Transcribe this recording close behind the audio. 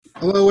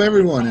Hello,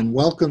 everyone, and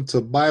welcome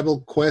to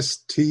Bible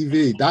Quest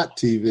TV,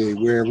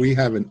 where we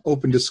have an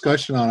open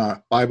discussion on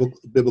our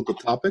biblical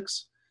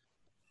topics,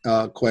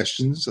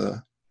 questions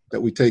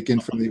that we take in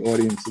from the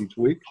audience each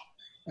week.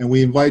 And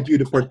we invite you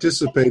to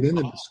participate in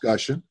the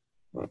discussion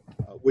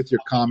with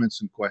your comments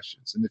and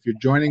questions. And if you're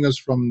joining us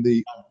from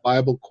the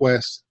Bible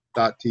Quest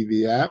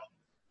TV app,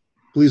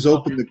 please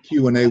open the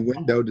Q&A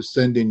window to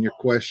send in your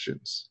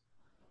questions.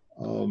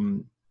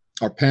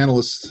 Our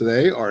panelists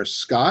today are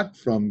Scott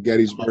from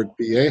Gettysburg,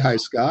 PA. Hi,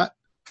 Scott.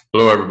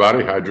 Hello,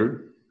 everybody. Hi,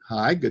 Drew.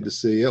 Hi, good to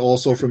see you.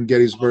 Also from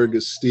Gettysburg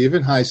is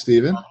Stephen. Hi,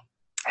 Stephen.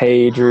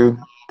 Hey, Drew.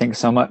 Thanks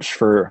so much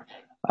for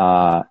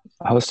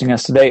hosting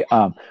us today.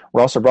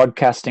 We're also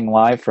broadcasting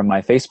live from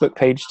my Facebook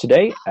page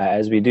today,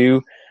 as we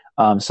do.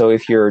 So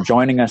if you're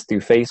joining us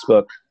through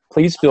Facebook,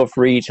 please feel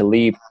free to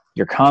leave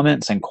your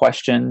comments and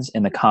questions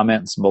in the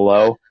comments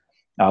below.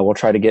 We'll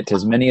try to get to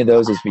as many of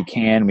those as we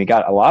can. We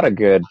got a lot of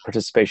good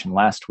participation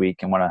last week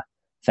and want to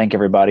thank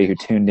everybody who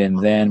tuned in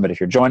then. But if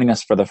you're joining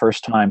us for the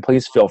first time,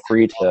 please feel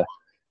free to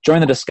join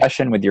the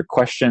discussion with your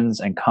questions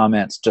and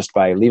comments just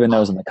by leaving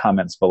those in the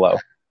comments below.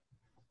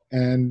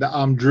 And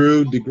I'm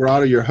Drew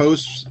DeGrotto, your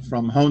host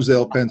from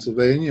Honesdale,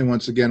 Pennsylvania. And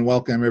once again,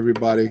 welcome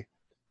everybody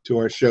to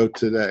our show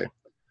today.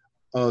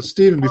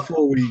 Stephen,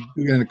 before we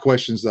get into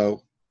questions,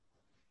 though,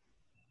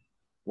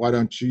 why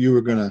don't you were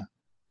going to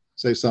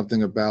say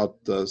something about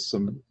you're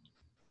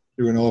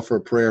going to offer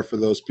a prayer for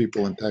those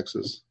people in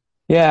Texas.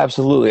 Yeah,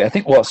 absolutely. I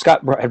think,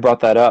 Scott had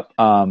brought that up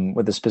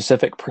with a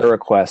specific prayer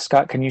request.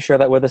 Scott, can you share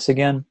that with us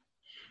again?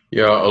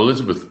 Yeah,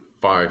 Elizabeth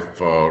Fife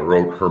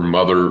wrote her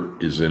mother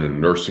is in a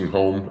nursing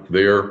home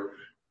there,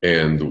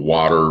 and the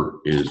water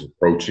is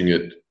approaching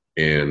it,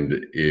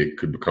 and it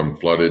could become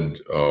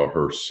flooded.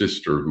 Her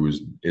sister, who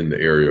is in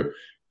the area,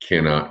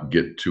 cannot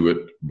get to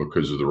it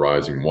because of the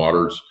rising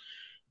waters.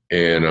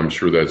 And I'm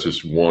sure that's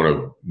just one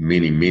of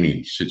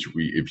many situations.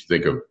 If you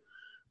think of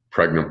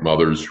pregnant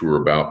mothers who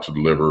are about to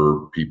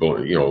deliver, people,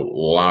 a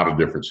lot of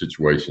different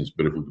situations.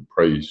 But if we could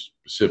pray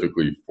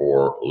specifically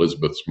for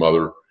Elizabeth's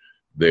mother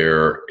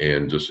there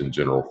and just in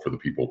general for the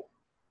people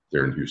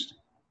there in Houston.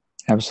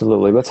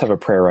 Absolutely. Let's have a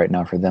prayer right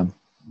now for them.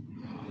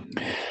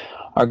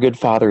 Our good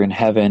Father in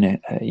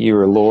heaven, you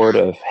are Lord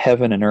of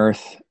heaven and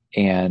earth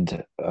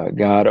and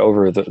God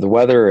over the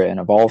weather and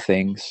of all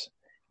things.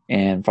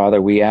 And Father,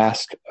 we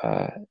ask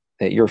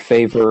that your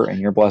favor and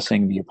your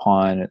blessing be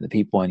upon the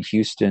people in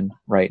Houston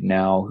right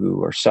now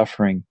who are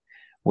suffering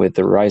with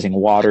the rising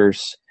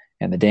waters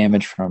and the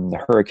damage from the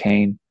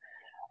hurricane.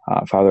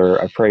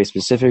 Father, I pray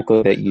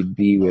specifically that you'd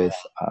be with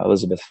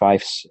Elizabeth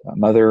Fife's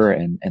mother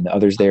and the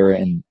others there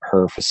in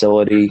her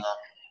facility,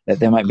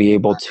 that they might be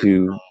able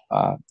to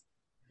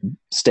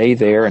stay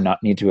there and not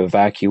need to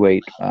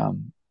evacuate.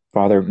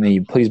 Father, may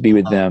you please be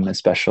with them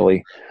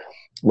especially.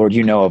 Lord,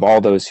 you know of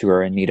all those who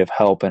are in need of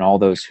help and all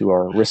those who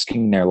are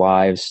risking their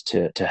lives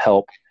to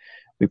help.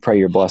 We pray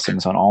your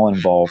blessings on all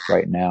involved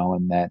right now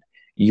and that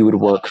you would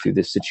work through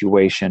this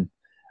situation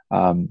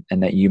and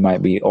that you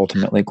might be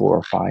ultimately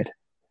glorified.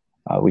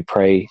 We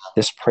pray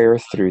this prayer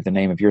through the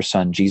name of your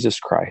Son, Jesus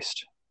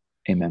Christ.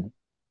 Amen.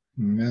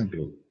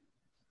 Amen.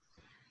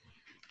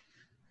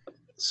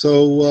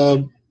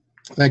 So,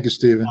 thank you,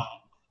 Stephen.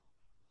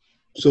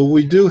 So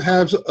we do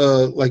have,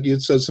 like you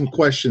said, some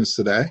questions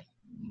today.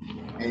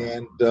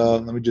 And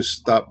let me just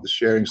stop the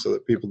sharing so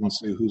that people can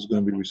see who's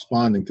going to be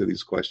responding to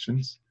these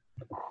questions.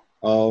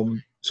 So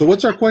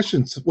what's our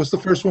questions? What's the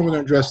first one we're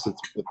going to address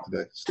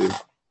today, Steve?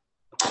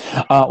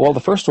 Well, the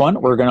first one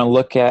we're going to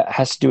look at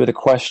has to do with a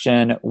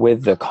question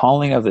with the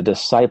calling of the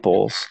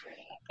disciples.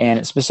 And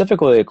it's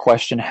specifically a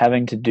question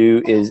having to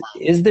do is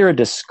there a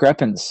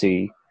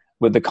discrepancy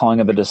with the calling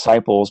of the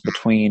disciples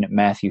between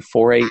Matthew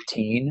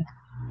 4:18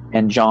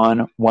 and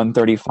John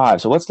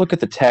 1:35. So let's look at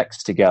the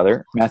text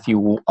together.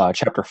 Matthew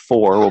chapter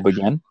 4 will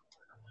begin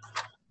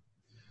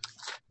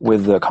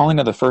with the calling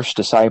of the first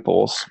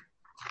disciples.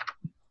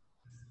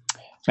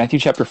 Matthew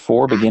chapter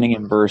 4, beginning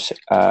in verse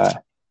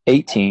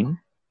 18,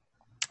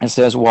 it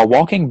says, "While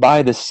walking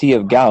by the Sea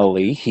of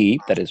Galilee, he,"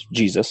 that is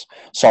Jesus,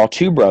 "saw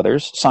two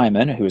brothers,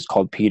 Simon, who is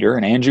called Peter,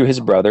 and Andrew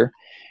his brother,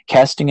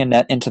 casting a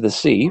net into the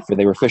sea, for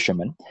they were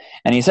fishermen.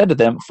 And he said to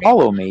them,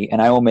 'Follow me,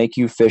 and I will make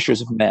you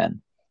fishers of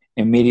men.'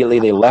 Immediately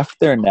they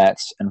left their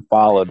nets and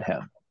followed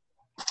him."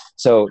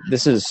 So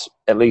this is,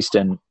 at least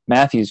in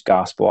Matthew's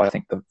gospel, I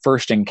think the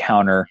first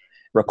encounter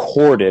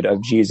recorded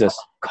of Jesus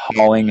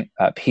calling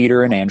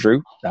Peter and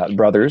Andrew,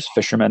 brothers,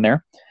 fishermen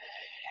there.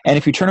 And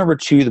if you turn over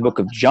to the book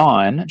of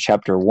John,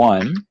 chapter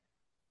 1,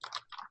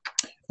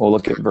 we'll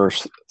look at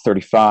verse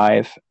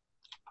 35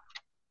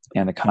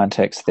 and the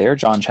context there.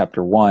 John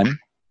chapter 1.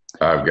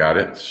 I've got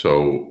it.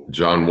 So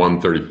John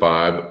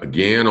 1:35,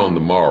 again on the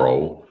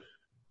morrow,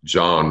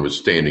 John was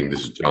standing,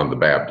 this is John the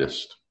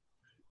Baptist,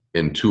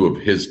 and two of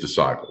his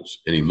disciples.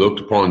 And he looked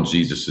upon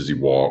Jesus as he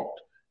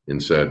walked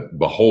and said,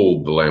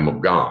 "Behold the Lamb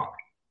of God."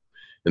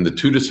 And the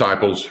two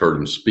disciples heard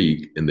him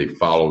speak, and they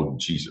followed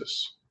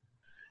Jesus.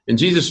 And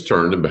Jesus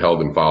turned and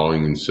beheld them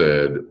following and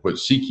said, "What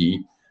seek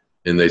ye?"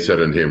 And they said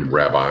unto him,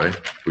 "Rabbi,"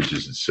 which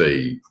is to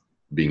say,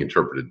 being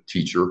interpreted,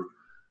 teacher.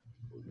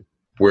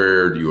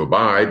 where do you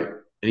abide?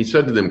 And he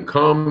said to them,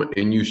 come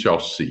and you shall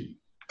see.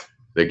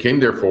 They came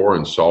therefore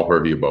and saw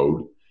where he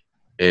abode,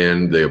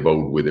 and they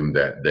abode with him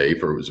that day,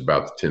 for it was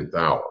about the 10th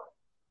hour.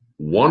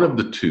 One of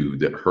the two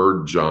that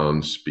heard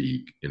John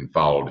speak and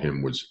followed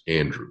him was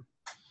Andrew,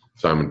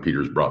 Simon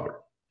Peter's brother.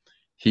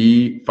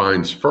 He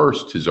finds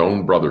first his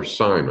own brother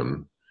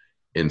Simon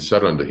and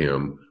said unto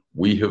him,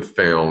 we have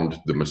found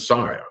the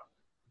Messiah,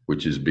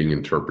 which is being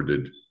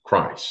interpreted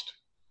Christ.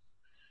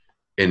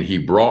 And he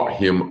brought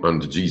him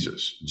unto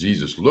Jesus.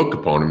 Jesus looked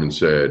upon him and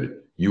said,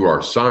 you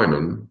are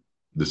Simon,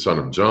 the son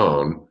of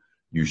John.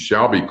 You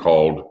shall be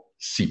called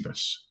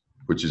Cephas,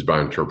 which is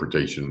by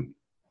interpretation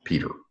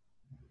Peter.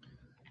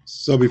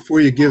 So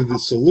before you give the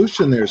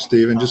solution there,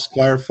 Stephen, just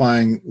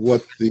clarifying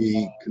what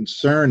the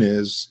concern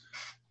is.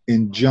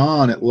 In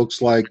John, it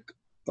looks like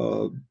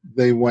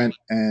they went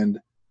and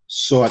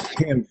sought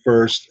him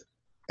first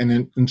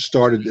and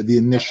started the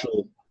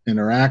initial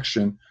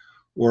interaction,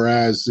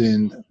 whereas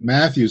in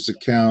Matthew's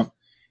account,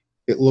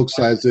 it looks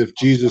as if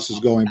Jesus is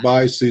going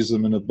by, sees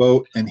them in a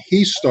boat, and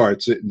he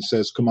starts it and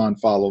says, come on,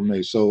 follow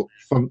me. So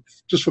from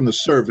the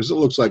surface, it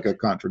looks like a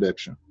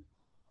contradiction.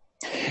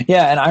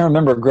 Yeah, and I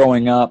remember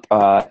growing up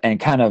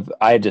and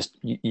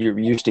you're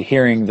used to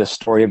hearing the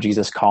story of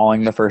Jesus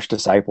calling the first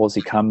disciples.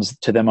 He comes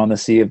to them on the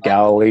Sea of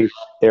Galilee.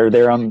 They're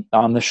there on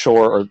the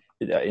shore, or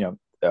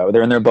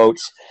they're in their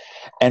boats.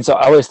 And so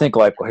I always think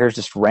like, well, here's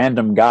this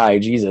random guy,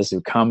 Jesus,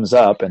 who comes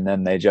up, and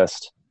then they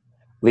just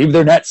leave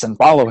their nets and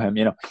follow him,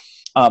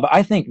 But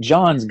I think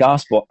John's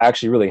gospel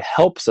actually really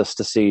helps us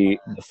to see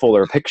the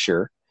fuller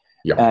picture.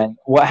 Yeah. And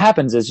what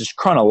happens is, just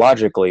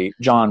chronologically,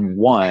 John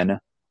 1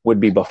 would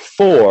be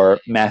before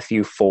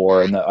Matthew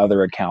 4 and the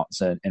other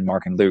accounts in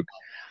Mark and Luke.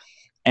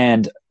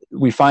 And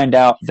we find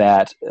out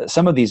that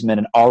some of these men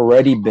had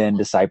already been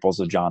disciples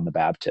of John the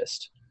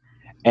Baptist.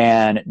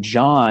 And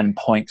John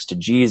points to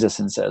Jesus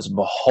and says,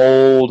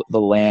 behold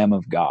the Lamb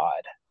of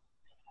God.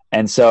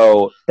 And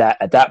so that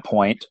at that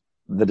point,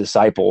 the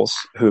disciples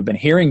who have been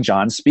hearing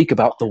John speak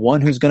about the one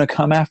who's going to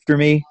come after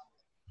me,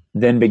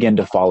 then begin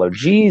to follow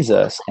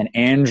Jesus. And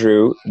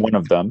Andrew, one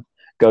of them,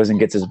 goes and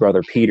gets his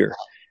brother Peter.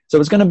 So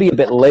it's going to be a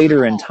bit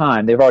later in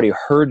time. They've already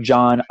heard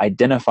John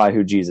identify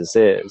who Jesus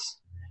is,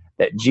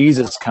 that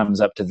Jesus comes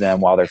up to them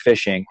while they're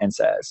fishing and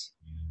says,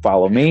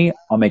 follow me,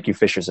 I'll make you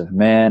fishers of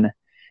men.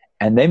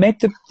 And they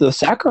make the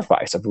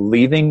sacrifice of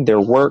leaving their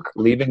work,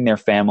 leaving their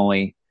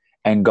family,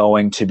 and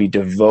going to be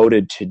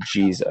devoted to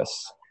Jesus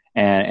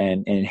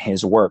and in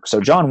his work. So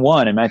John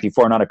 1 and Matthew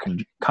 4 are not a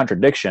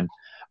contradiction,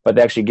 but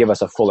they actually give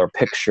us a fuller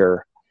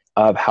picture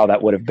of how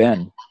that would have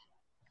been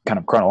kind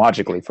of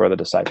chronologically for the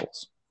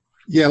disciples.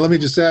 Yeah, let me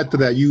just add to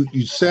that.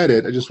 You said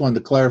it. I just wanted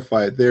to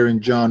clarify it there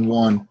in John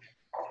 1.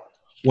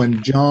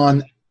 When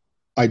John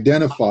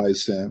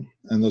identifies him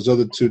and those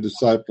other two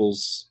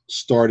disciples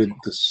started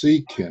to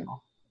seek him,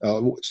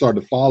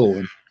 started to follow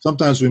him,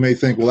 sometimes we may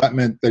think, well, that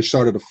meant they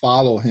started to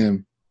follow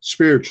him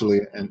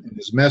spiritually and in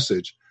his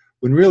message,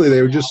 when really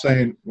they were just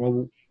saying,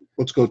 well,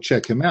 let's go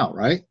check him out,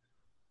 right?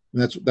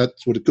 And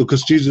that's what it,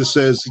 because Jesus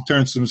says, he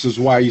turns to them and says,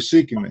 why are you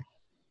seeking me?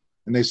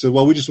 And they said,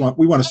 well,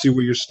 we want to see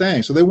where you're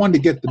staying. So they wanted to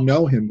get to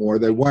know him more.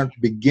 They weren't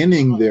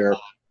beginning their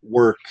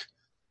work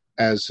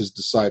as his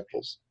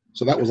disciples.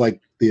 So that was like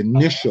the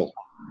initial,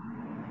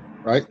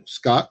 right,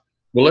 Scott?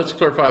 Well, let's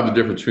clarify the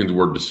difference between the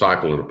word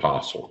disciple and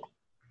apostle.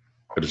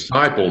 A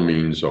disciple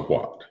means a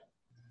what?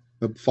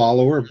 A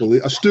follower,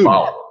 a student.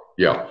 Follower,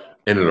 yeah.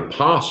 And an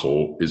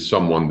apostle is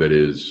someone that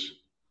is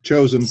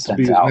chosen to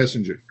be a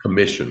messenger.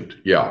 Commissioned,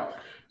 yeah.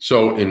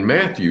 So in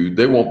Matthew,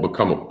 they won't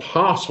become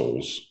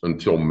apostles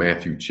until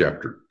Matthew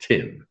chapter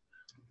 10.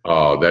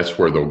 That's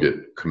where they'll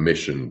get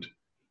commissioned.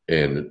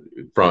 And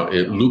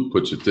Luke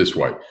puts it this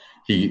way.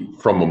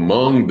 From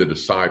among the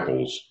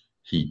disciples,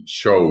 he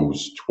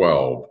chose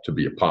 12 to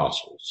be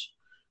apostles.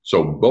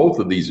 So both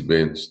of these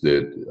events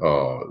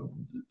that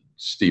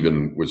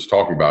Stephen was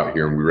talking about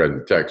here, and we read in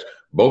the text,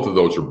 both of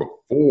those are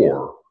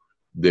before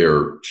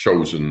they're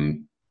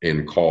chosen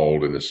and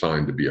called and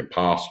assigned to be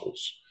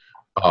apostles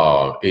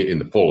in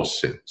the fullest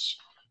sense.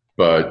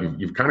 But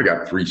you've kind of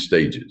got three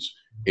stages.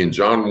 In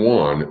John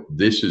 1,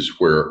 this is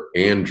where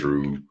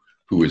Andrew,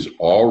 who is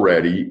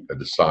already a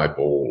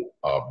disciple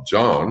of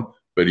John,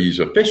 but he's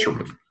a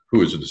fisherman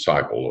who is a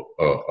disciple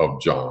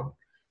of John.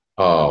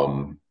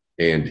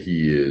 And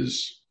he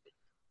is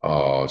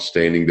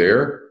standing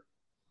there,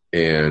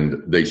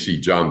 and they see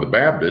John the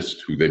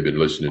Baptist, who they've been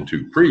listening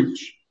to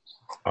preach.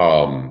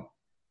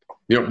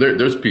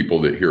 There's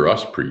people that hear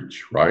us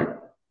preach, right?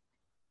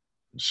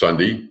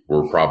 Sunday,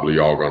 we're probably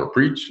all going to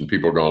preach, and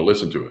people are going to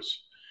listen to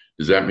us.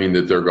 Does that mean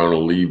that they're going to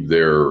leave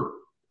their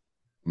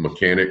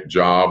mechanic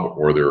job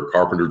or their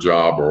carpenter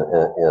job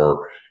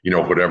or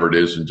whatever it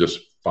is and just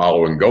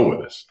follow and go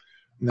with us?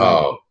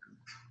 No.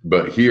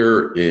 But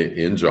here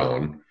in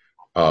John,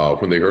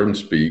 when they heard him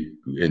speak,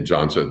 and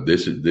John said,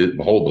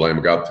 behold, the Lamb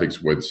of God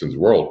takes away the sins of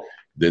the world.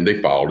 Then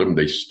they followed him.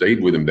 They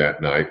stayed with him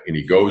that night, and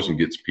he goes and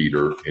gets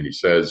Peter, and he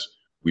says,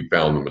 we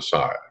found the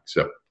Messiah,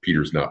 except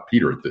Peter's not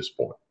Peter at this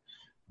point.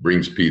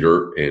 Brings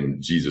Peter,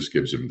 and Jesus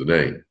gives him the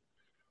name.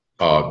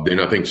 then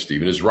I think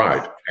Stephen is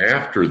right.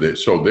 After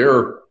this,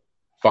 so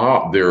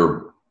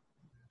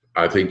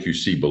I think you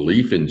see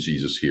belief in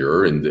Jesus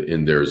here,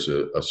 and there's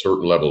a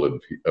certain level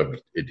of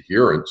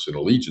adherence and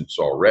allegiance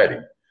already.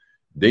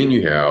 Then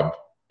you have,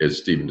 as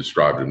Stephen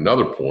described at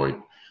another point,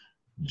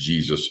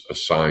 Jesus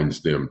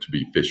assigns them to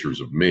be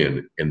fishers of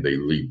men, and they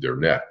leave their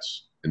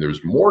nets. And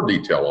there's more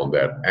detail on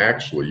that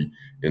actually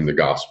in the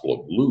Gospel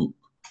of Luke,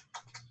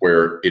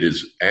 where it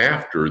is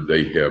after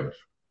they have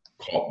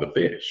caught the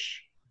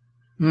fish.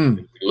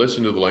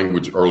 Listen to the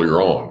language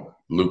earlier on,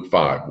 Luke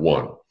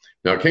 5:1.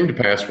 Now it came to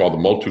pass while the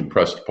multitude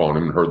pressed upon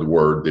him and heard the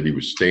word that he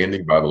was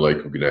standing by the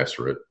lake of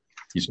Gennesaret.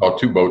 He saw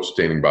two boats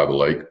standing by the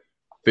lake.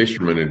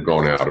 Fishermen had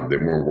gone out of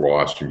them and were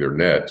washing their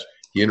nets.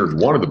 He entered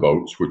one of the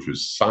boats, which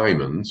was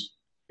Simon's,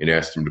 and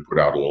asked him to put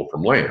out a little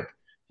from land.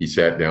 He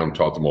sat down and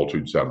taught the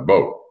multitudes out of the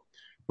boat.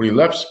 When he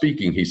left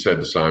speaking, he said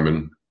to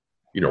Simon,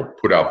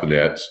 put out the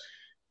nets.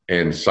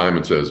 And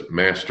Simon says,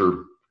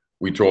 Master,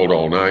 we toiled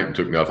all night and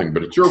took nothing,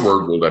 but at your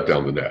word, we'll let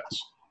down the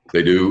nets.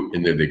 They do,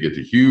 and then they get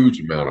a huge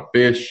amount of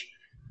fish.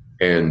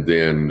 And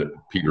then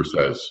Peter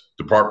says,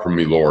 Depart from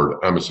me, Lord,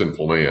 I'm a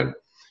sinful man.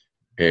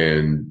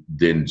 And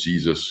then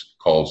Jesus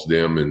calls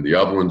them and the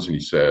other ones, and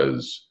he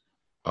says,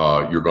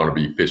 you're going to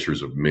be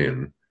fishers of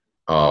men.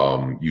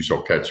 You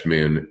shall catch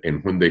men.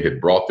 And when they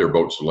had brought their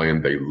boats to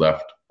land, they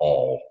left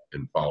all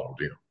and followed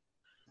him.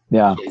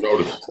 Yeah. So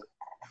notice,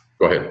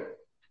 go ahead.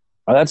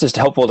 Well, that's just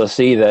helpful to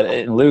see that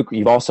in Luke,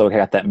 you've also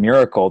got that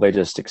miracle they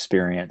just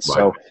experienced. Right.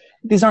 So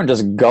these aren't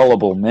just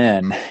gullible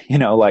men,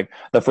 like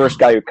the first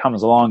guy who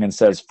comes along and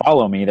says,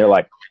 follow me. They're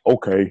like,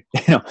 okay,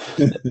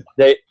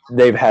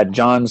 they've had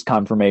John's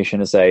confirmation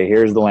to say,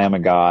 here's the Lamb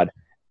of God.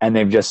 And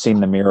they've just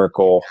seen the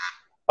miracle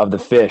of the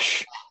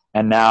fish.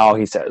 And now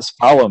he says,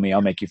 follow me,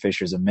 I'll make you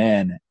fishers of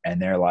men.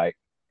 And they're like,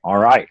 all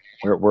right,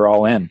 we're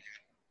all in.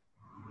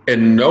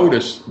 And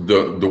notice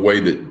the way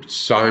that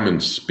Simon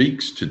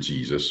speaks to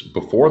Jesus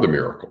before the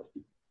miracle,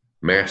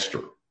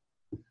 Master.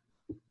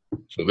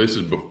 So this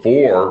is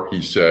before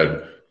he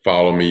said,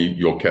 follow me,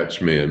 you'll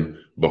catch men,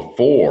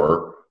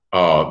 before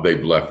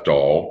they've left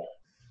all.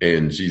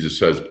 And Jesus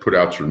says, put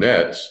out your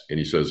nets. And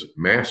he says,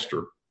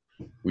 Master,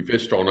 we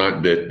fished all night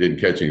and didn't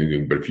catch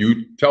anything, but if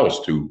you tell us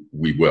to,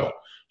 we will.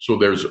 So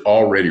there's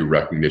already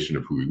recognition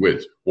of who he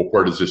is. Well,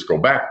 where does this go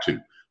back to?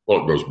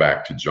 Well, it goes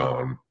back to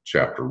John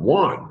chapter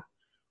 1.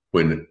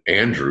 When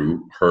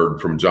Andrew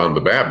heard from John the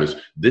Baptist,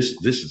 this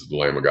is the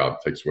Lamb of God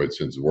that takes away the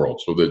sins of the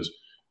world. So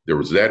there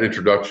was that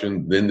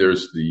introduction. Then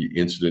there's the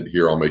incident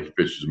here, I'll make you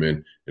fishers of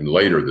men. And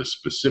later, this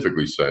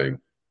specifically saying,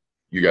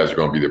 you guys are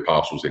going to be the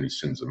apostles, and he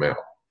sends them out.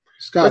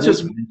 Scott,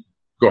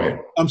 go ahead.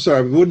 I'm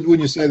sorry, but wouldn't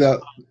you say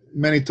that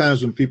many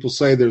times when people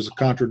say there's a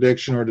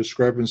contradiction or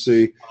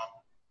discrepancy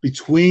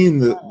between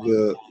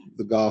the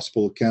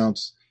gospel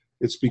accounts,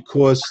 it's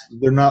because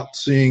they're not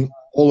seeing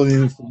all of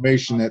the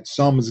information that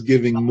some is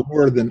giving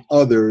more than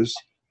others,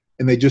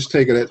 and they just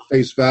take it at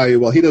face value.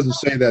 Well, he doesn't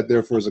say that,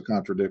 therefore it's a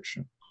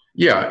contradiction.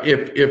 Yeah,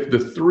 if the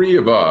three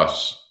of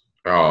us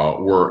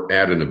were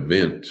at an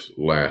event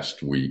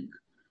last week,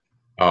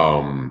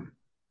 and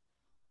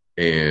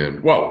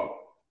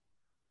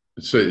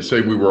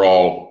say we were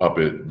all up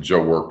at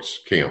Joe Works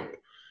camp,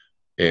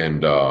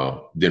 and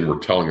then we're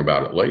telling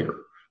about it later.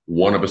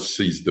 One of us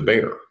sees the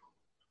bear.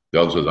 The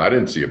other says, I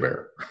didn't see a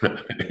bear.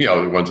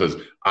 One says,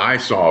 I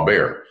saw a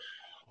bear.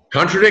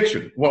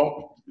 Contradiction.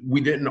 Well, we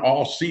didn't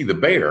all see the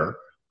bear.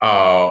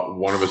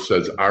 One of us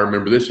says, I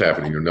remember this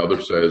happening. Another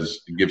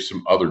says, give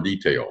some other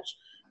details.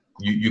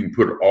 You can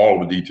put all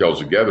the details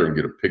together and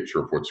get a picture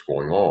of what's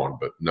going on,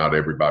 but not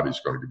everybody's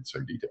going to get the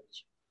same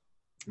details.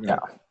 Yeah,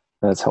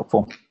 that's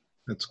helpful.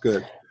 That's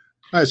good.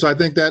 All right, so I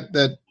think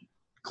that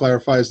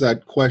clarifies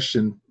that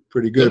question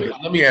pretty good.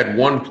 Let me add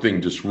one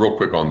thing just real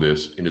quick on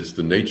this, and it's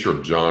the nature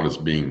of John as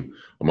being,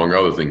 among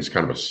other things,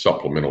 kind of a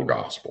supplemental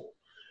gospel.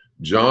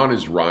 John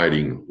is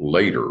writing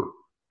later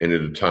and at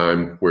a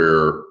time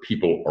where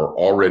people are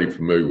already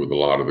familiar with a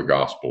lot of the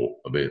gospel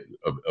events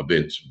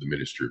of the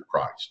ministry of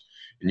Christ.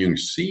 And you can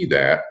see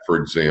that, for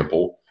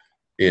example,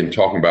 in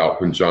talking about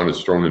when John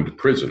is thrown into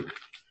prison.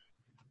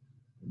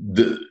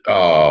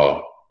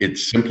 It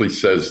simply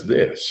says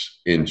this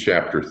in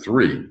chapter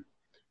 3.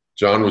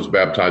 John was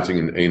baptizing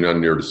in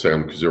Aenon near to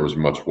Salem because there was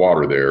much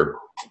water there.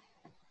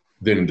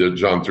 Then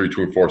John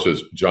 3:24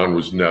 says, John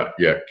was not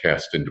yet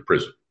cast into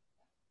prison.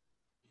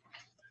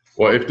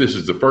 Well, if this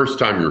is the first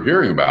time you're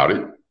hearing about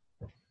it,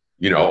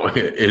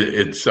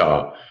 it's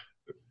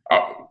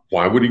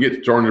why would he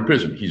get thrown into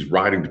prison? He's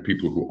writing to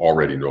people who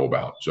already know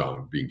about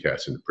John being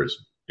cast into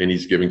prison. And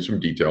he's giving some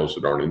details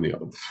that aren't in the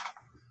other ones.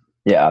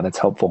 Yeah, that's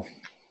helpful.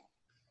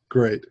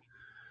 Great.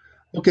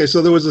 Okay,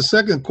 so there was a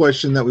second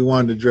question that we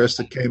wanted to address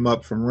that came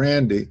up from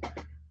Randy,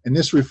 and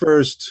this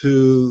refers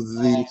to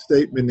the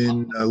statement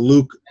in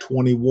Luke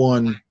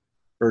 21,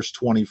 verse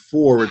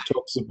 24, where it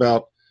talks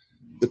about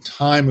the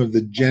time of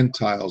the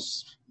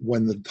Gentiles,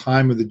 when the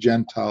time of the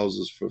Gentiles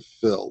is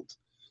fulfilled.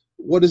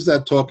 What is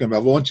that talking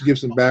about? Well, why don't you give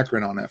some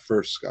background on that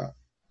first, Scott?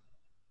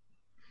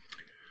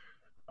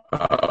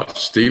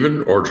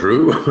 Stephen or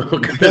Drew?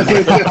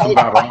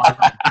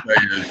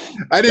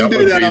 I didn't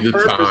do that on the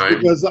purpose time,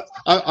 because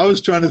I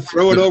was trying to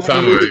throw it over.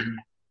 time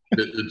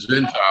that the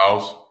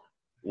Gentiles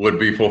would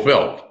be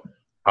fulfilled.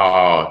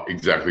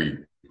 Exactly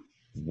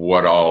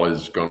what all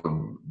is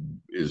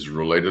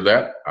related to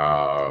that.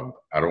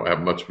 I don't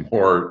have much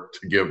more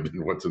to give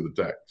than what's in the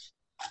text.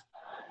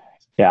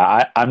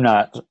 Yeah, I'm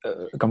not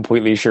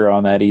completely sure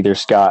on that either,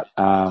 Scott.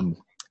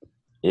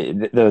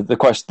 The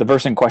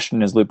verse in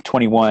question is Luke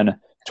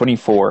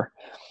 21:24,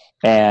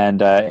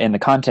 and in the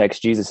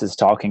context, Jesus is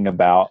talking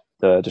about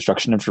the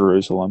destruction of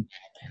Jerusalem,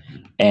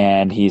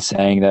 and he's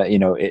saying that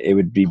it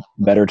would be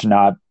better to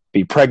not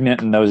be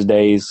pregnant in those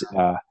days.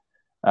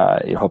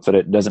 You hope that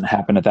it doesn't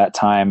happen at that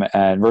time.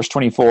 And verse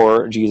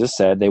 24, Jesus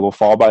said, "They will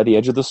fall by the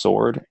edge of the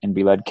sword and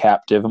be led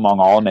captive among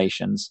all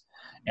nations,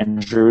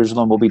 and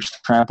Jerusalem will be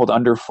trampled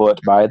underfoot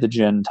by the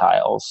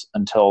Gentiles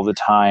until the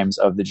times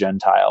of the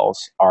Gentiles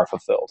are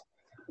fulfilled."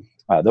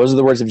 Those are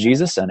the words of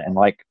Jesus, and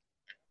like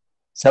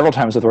several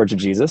times with the words of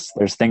Jesus,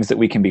 there's things that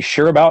we can be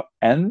sure about,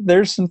 and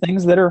there's some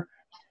things that are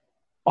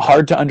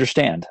hard to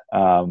understand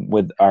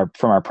from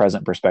our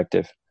present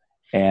perspective.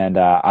 And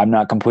I'm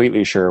not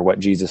completely sure what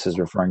Jesus is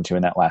referring to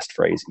in that last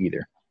phrase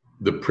either.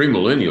 The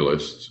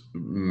premillennialists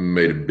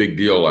made a big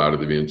deal out of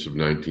the events of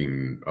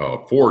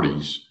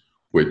 1940s,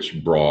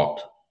 which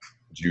brought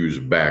Jews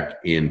back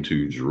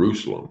into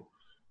Jerusalem.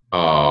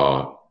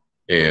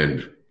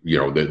 And,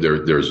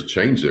 there's a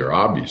change there,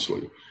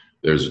 obviously.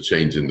 There's a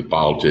change in the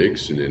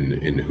politics and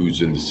in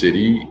who's in the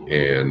city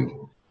and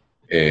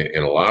a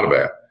lot of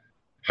that.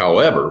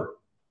 However,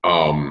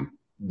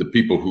 the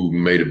people who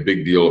made a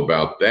big deal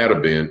about that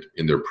event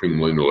in their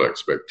premillennial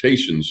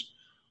expectations,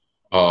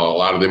 a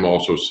lot of them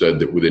also said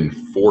that within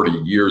 40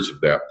 years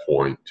of that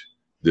point,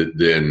 that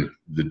then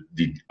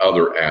the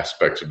other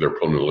aspects of their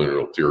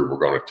premillennial theory were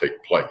going to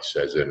take place,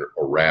 as in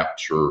a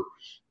rapture,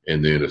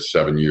 and then a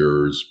 7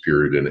 years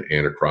period in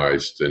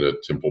Antichrist, and a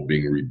temple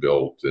being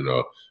rebuilt, and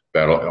a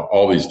battle,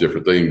 all these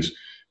different things.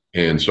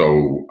 And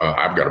so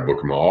I've got a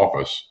book in my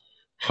office,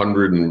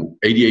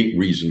 188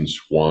 Reasons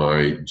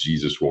Why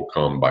Jesus Will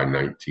Come by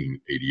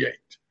 1988,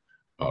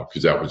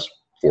 because that was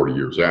 40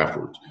 years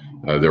afterwards.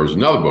 There was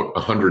another book,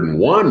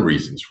 101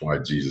 Reasons Why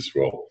Jesus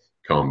Will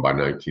Come by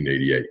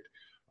 1988.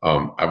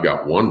 I've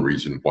got one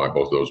reason why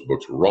both of those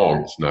books were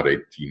wrong. It's not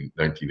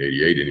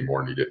 1988 anymore,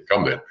 and he didn't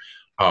come then.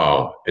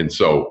 And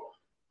so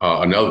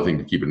another thing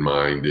to keep in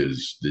mind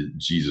is that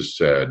Jesus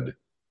said,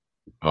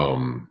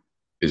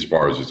 as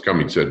far as it's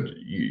coming, said,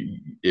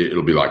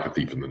 it'll be like a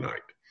thief in the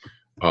night.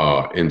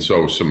 And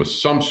so some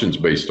assumptions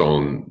based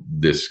on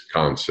this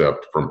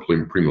concept from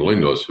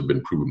premillennialists have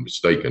been proven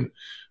mistaken.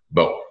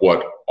 But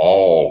what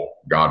all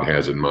God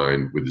has in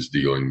mind with his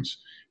dealings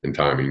and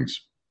timings,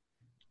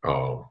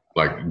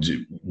 like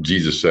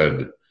Jesus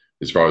said,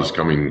 as far as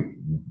coming,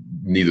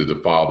 neither the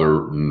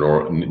Father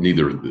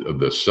neither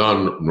the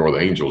Son nor the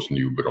angels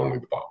knew, but only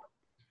the Father.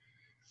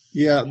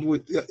 Yeah,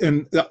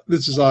 and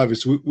this is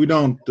obvious. We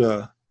don't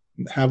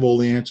have all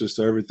the answers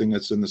to everything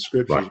that's in the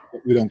scriptures. Right.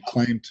 We don't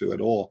claim to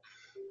at all.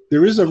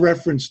 There is a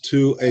reference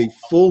to a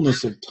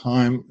fullness of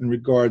time in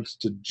regards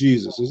to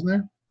Jesus, isn't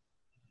there?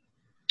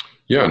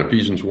 Yeah, in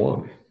Ephesians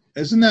 1.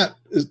 Isn't that,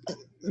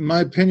 in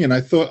my opinion,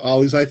 I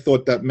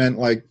thought that meant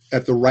like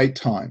at the right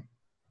time,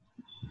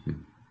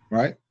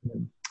 right?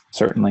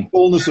 Certainly.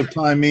 Fullness of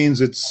time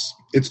means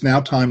it's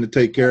now time to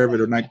take care of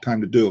it or not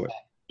time to do it.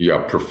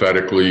 Yeah,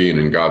 prophetically and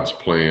in God's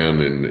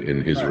plan and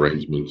in his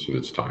arrangements, and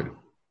it's time.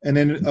 And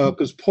then,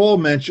 because Paul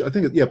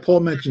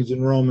mentions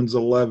in Romans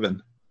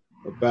 11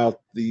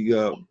 about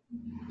the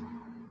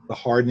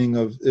hardening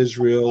of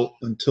Israel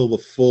until the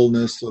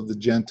fullness of the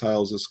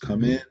Gentiles has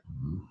come in.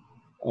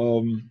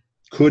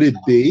 Could it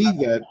be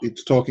that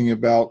it's talking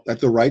about at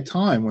the right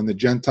time when the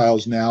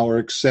Gentiles now are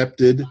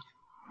accepted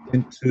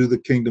into the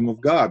kingdom of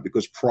God?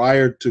 Because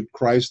prior to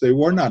Christ, they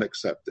were not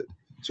accepted.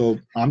 So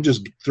I'm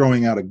just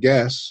throwing out a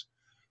guess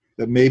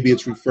that maybe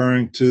it's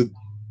referring to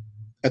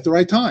at the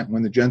right time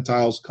when the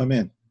Gentiles come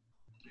in.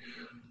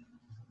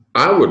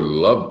 I would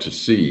love to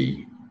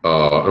see,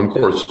 of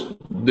course,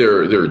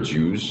 there are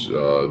Jews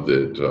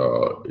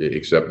that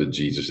accepted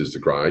Jesus as the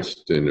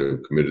Christ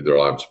and committed their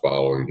lives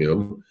following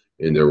him,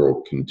 and there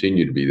will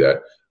continue to be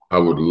that. I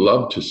would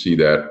love to see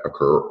that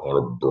occur on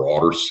a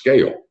broader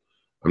scale.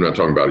 I'm not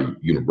talking about a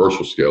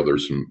universal scale.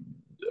 There's some,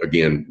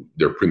 again,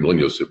 there are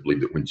premillennialists that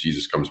believe that when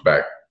Jesus comes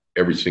back,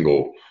 every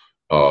single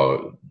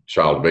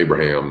child of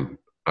Abraham,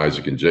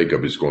 Isaac, and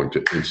Jacob is going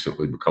to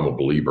instantly become a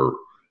believer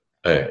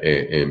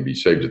and be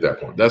saved at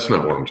that point. That's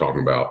not what I'm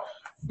talking about.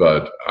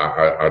 But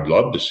I'd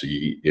love to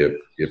see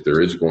if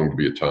there is going to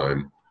be a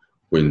time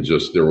when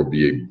just there will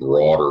be a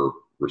broader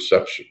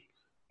reception,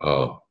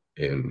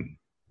 and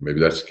maybe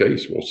that's the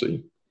case. We'll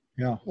see.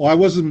 Yeah. Well, I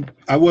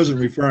wasn't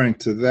referring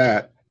to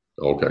that.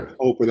 Okay.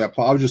 Hope or that.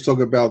 I was just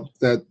talking about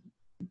that.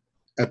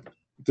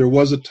 There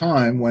was a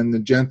time when the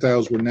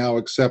Gentiles were now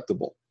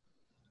acceptable,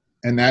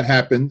 and that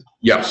happened.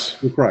 Yes.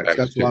 Through Christ.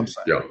 That's what I'm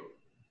saying. Yeah.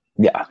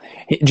 Yeah.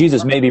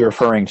 Jesus may be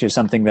referring to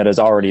something that has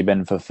already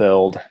been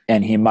fulfilled,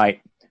 and he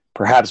might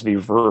perhaps be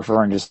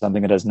referring to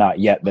something that has not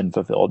yet been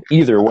fulfilled.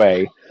 Either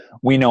way,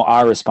 we know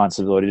our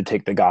responsibility to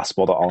take the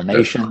gospel to all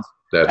nations.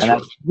 That's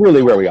That's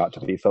really where we ought to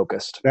be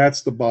focused.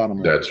 That's the bottom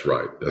line. That's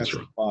right. That's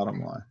right. The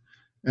bottom line.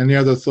 Any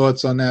other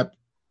thoughts on that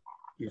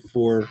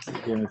before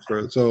going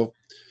further? So,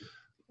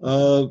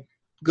 go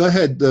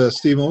ahead,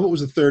 Stephen. What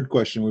was the third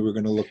question we were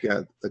going to look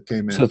at that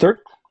came in? So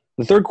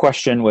the third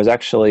question was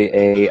actually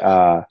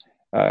a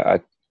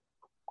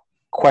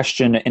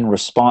question in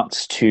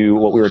response to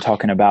what we were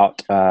talking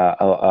about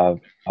a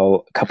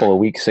couple of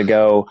weeks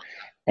ago,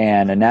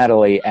 and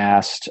Natalie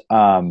asked,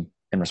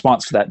 in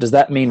response to that, does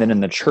that mean that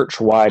in the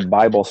church-wide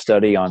Bible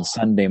study on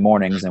Sunday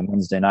mornings and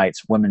Wednesday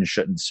nights, women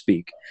shouldn't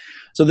speak?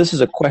 So this is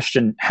a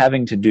question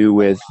having to do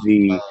with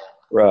the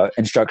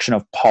instruction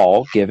of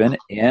Paul given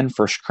in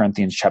 1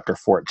 Corinthians chapter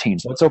 14.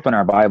 So let's open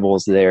our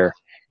Bibles there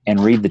and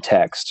read the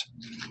text.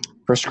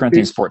 1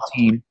 Corinthians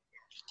 14.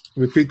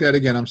 Repeat that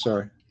again, I'm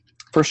sorry.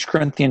 1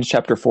 Corinthians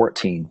chapter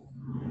 14.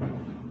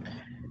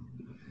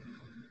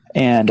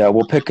 And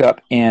we'll pick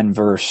up in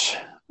verse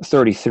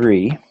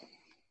 33.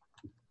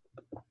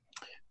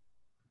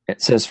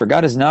 It says, "For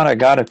God is not a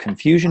God of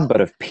confusion, but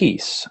of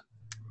peace.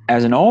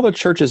 As in all the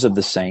churches of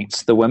the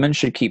saints, the women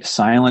should keep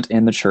silent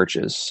in the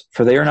churches,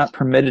 for they are not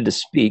permitted to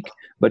speak,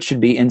 but should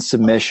be in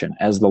submission,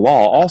 as the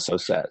law also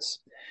says.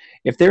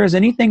 If there is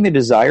anything they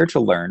desire to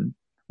learn,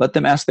 let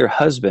them ask their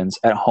husbands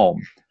at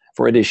home,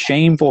 for it is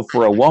shameful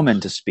for a woman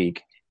to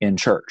speak in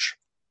church."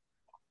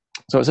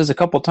 So it says a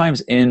couple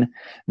times in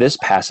this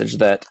passage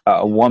that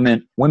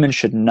women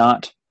should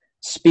not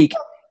speak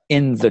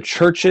in the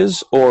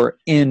churches or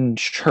in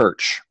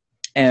church.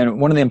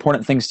 And one of the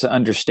important things to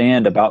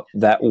understand about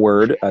that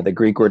word, the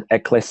Greek word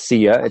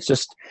ekklesia, it's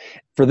just,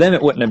 for them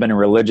it wouldn't have been a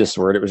religious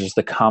word, it was just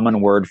the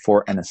common word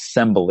for an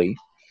assembly.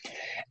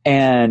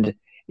 And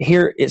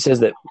here it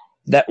says that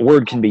that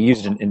word can be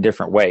used in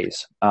different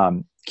ways.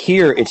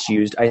 Here it's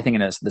used, I think,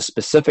 in the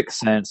specific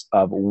sense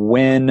of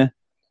when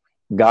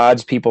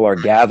God's people are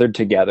gathered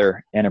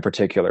together in a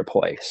particular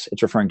place.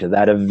 It's referring to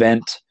that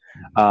event.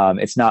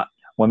 It's not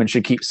women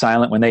should keep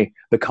silent when they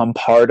become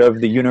part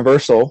of the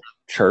universal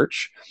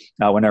church.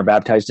 When they're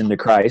baptized into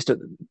Christ,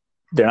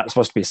 they're not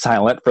supposed to be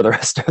silent for the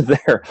rest of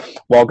their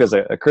walk as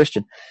a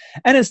Christian.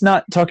 And it's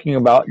not talking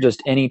about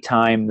just any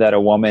time that a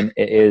woman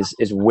is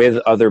with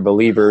other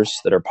believers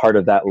that are part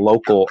of that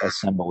local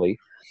assembly,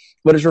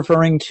 but is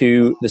referring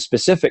to the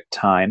specific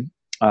time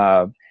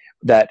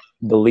that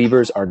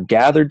believers are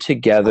gathered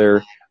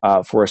together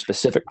for a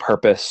specific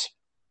purpose,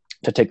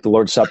 to take the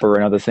Lord's Supper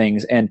and other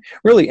things. And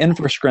really in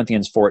 1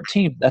 Corinthians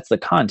 14, that's the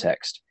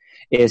context,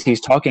 is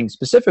he's talking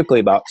specifically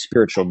about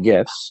spiritual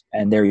gifts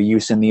and their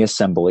use in the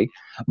assembly.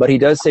 But he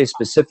does say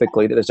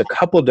specifically that there's a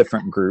couple of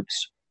different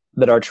groups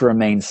that are to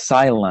remain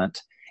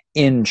silent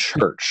in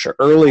church.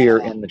 Earlier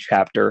in the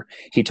chapter,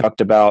 he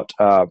talked about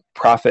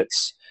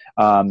prophets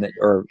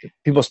or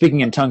people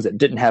speaking in tongues that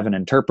didn't have an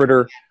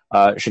interpreter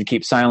should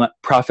keep silent.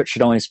 Prophets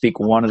should only speak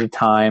one at a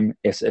time.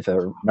 If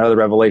another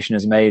revelation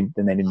is made,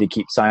 then they need to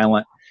keep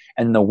silent.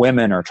 And the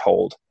women are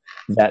told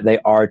that they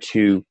are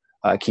to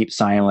keep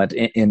silent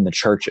in the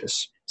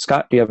churches.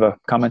 Scott, do you have a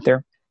comment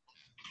there?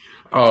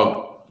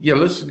 Yeah,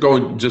 let's go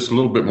in just a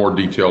little bit more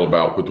detail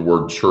about what the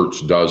word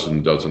church does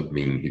and doesn't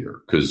mean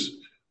here. Because,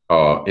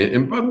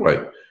 and by the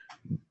way,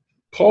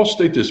 Paul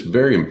states this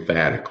very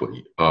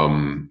emphatically.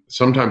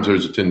 Sometimes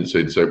there's a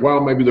tendency to say,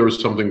 well, maybe there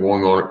was something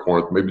going on at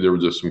Corinth. Maybe there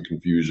was just some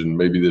confusion.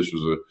 Maybe this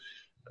was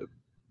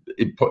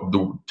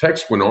the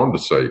text went on to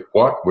say,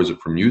 what? Was it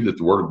from you that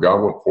the word of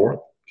God went forth?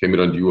 Came it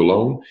unto you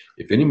alone?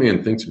 If any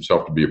man thinks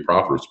himself to be a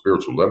prophet or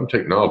spiritual, let him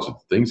take knowledge that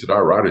the things that I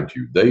write unto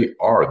you, they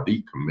are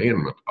the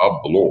commandment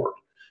of the Lord.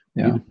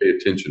 Yeah. You need to pay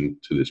attention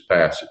to this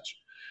passage.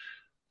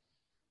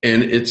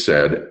 And it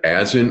said,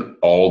 as in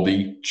all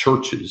the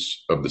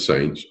churches of the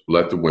saints,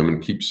 let the women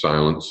keep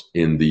silence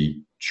in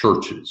the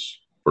churches,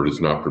 for it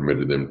is not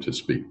permitted them to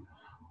speak.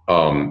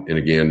 And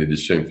again, it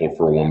is shameful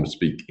for a woman to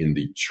speak in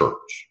the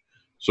church.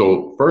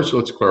 So first,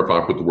 let's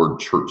clarify what the word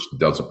church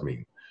doesn't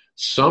mean.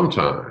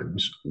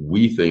 Sometimes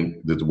we think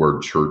that the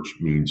word church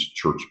means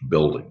church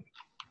building.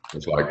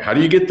 It's like, how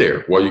do you get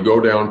there? Well, you go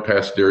down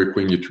past Dairy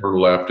Queen, you turn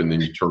left, and then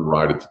you turn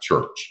right at the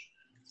church.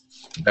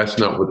 That's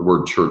not what the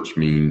word church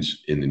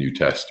means in the New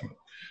Testament.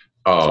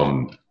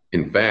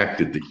 In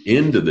fact, at the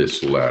end of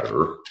this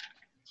letter,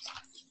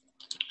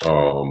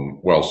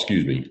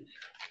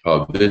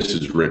 this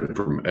is written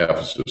from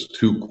Ephesus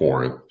to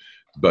Corinth,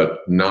 but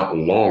not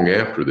long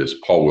after this,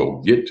 Paul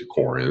will get to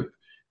Corinth,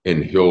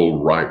 and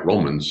he'll write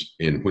Romans.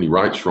 And when he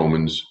writes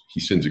Romans, he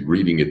sends a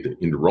greeting at the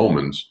end of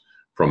Romans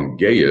from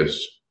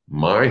Gaius,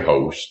 my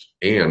host,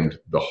 and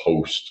the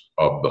host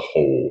of the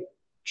whole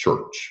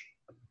church.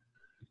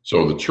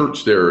 So the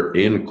church there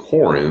in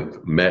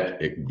Corinth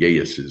met at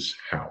Gaius's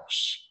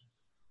house.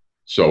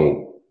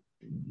 So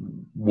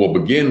we'll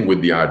begin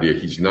with the idea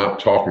he's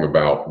not talking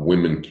about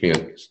women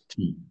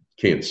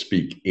can't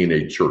speak in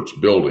a church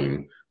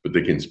building, but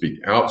they can speak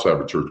outside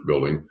of a church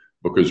building,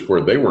 because where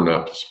they were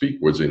not to speak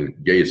was in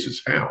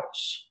Gaius's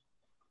house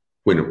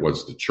when it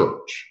was the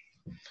church.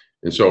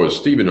 And so as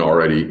Stephen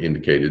already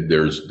indicated,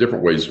 there's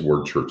different ways the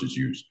word church is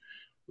used.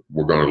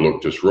 we're going to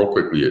look just real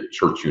quickly at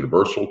church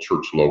universal,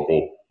 church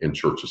local, and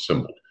church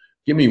assembled.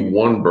 Give me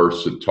one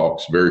verse that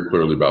talks very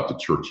clearly about the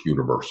church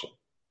universal.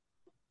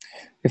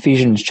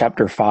 Ephesians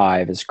chapter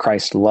 5, as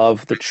Christ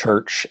loved the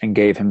church and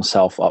gave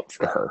himself up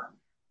for her.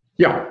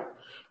 Yeah.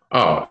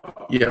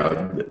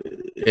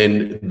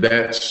 And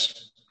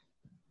that's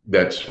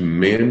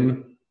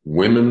men,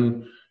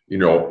 women,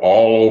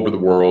 all over the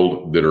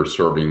world that are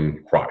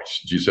serving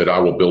Christ. Jesus said, I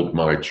will build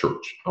my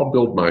church. I'll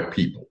build my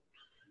people.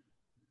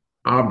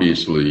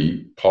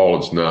 Obviously, Paul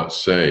is not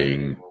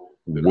saying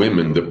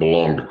women that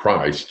belong to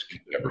Christ can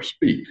never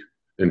speak.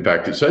 In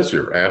fact, it says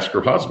here, ask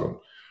her husband.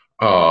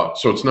 So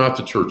it's not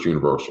the church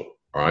universal.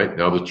 All right.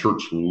 Now the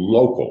church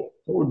local.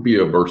 What would be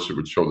a verse that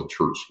would show the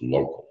church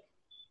local?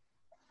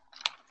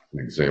 An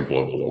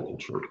example of a local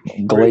church.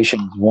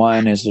 Galatians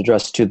 1 is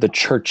addressed to the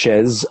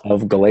churches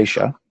of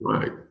Galatia.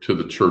 Right. To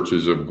the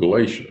churches of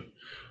Galatia.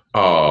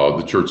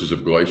 The churches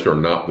of Galatia are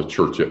not the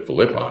church at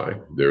Philippi.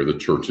 They're the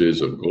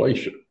churches of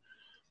Galatia.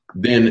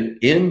 Then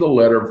in the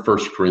letter of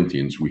 1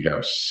 Corinthians, we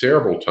have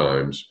several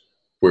times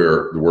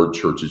where the word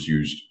church is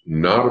used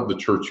not of the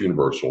church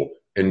universal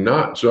and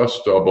not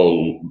just of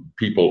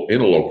people in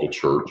a local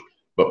church,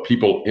 but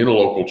people in a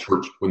local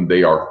church when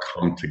they are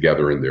come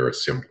together in their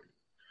assembly.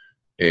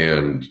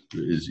 And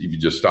if you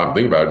just stop and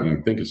think about it, you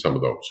can think of some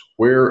of those.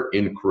 Where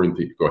in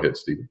Corinthians? Go ahead,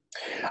 Stephen.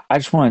 I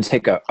just want to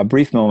take a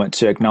brief moment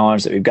to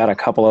acknowledge that we've got a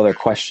couple other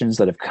questions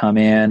that have come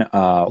in,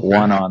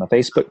 one on the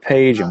Facebook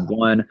page and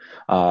one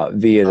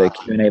via the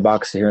Q&A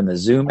box here in the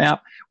Zoom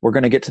app. We're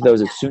going to get to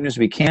those as soon as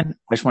we can.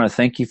 I just want to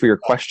thank you for your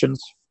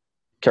questions.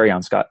 Carry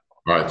on, Scott.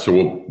 All right, so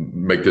we'll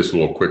make this a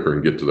little quicker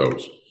and get to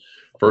those.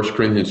 1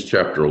 Corinthians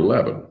chapter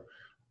 11.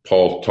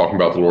 Paul, talking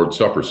about the Lord's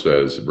Supper,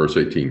 says, verse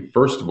 18,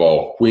 first of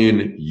all,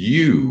 when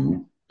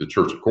you, the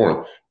church of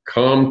Corinth,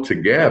 come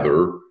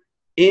together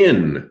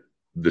in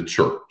the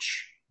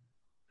church,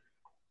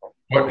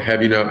 what,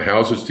 have you not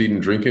houses to eat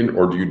and drink in,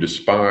 or do you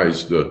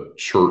despise the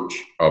church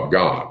of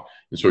God?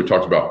 And so he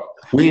talks about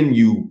when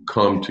you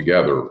come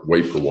together,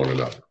 wait for one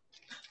another.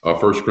 1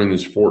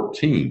 Corinthians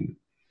 14,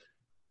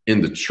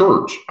 in the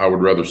church, I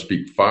would rather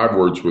speak 5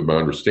 words with my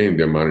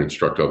understanding and might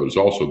instruct others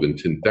also than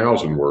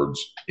 10,000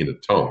 words in a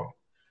tongue.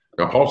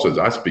 Now, Paul says,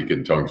 I speak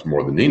in tongues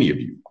more than any of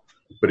you,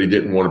 but he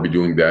didn't want to be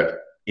doing that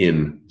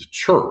in the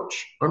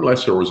church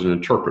unless there was an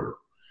interpreter.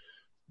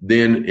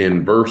 Then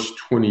in verse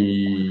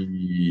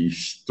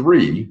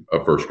 23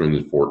 of 1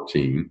 Corinthians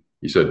 14,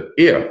 he said,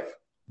 if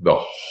the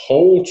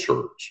whole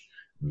church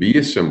be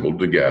assembled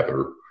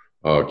together,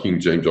 King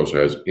James also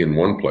has in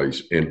one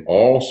place, and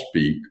all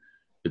speak,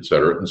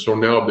 etc. And so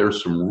now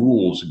there's some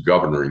rules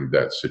governing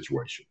that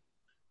situation.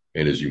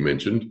 And as you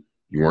mentioned,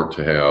 you weren't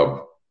to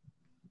have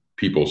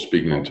people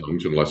speaking in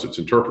tongues unless it's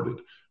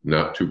interpreted,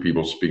 not 2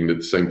 people speaking at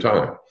the same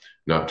time,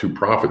 not 2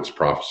 prophets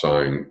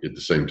prophesying at the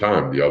same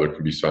time. The other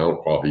can be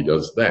silent while he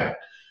does that.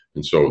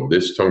 And so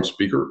this tongue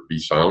speaker, be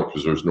silent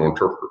because there's no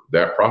interpreter.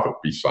 That prophet,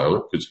 be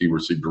silent because he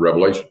received a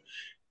revelation.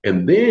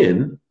 And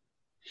then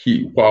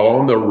while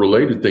on the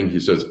related thing, he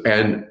says,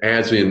 and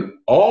as in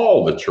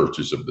all the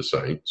churches of the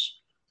saints,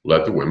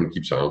 let the women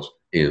keep silence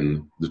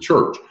in the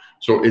church.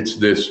 So it's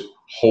this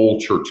whole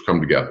church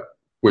come together,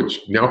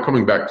 which now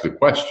coming back to the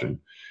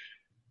question,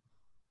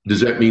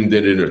 does that mean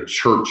that in a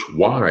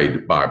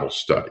church-wide Bible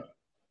study?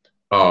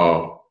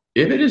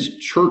 If it is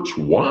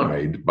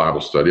church-wide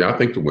Bible study, I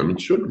think the women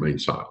should remain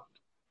silent.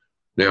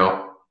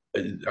 Now,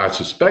 I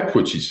suspect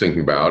what she's thinking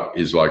about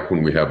is like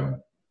when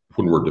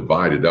we're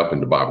divided up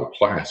into Bible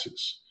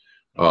classes.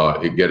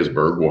 At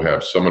Gettysburg, we'll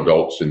have some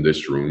adults in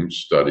this room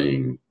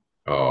studying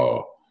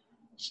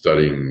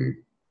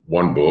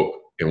one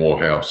book, and we'll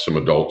have some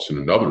adults in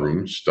another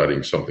room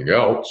studying something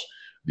else.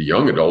 The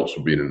young adults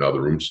will be in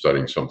another room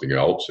studying something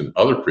else, and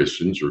other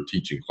Christians are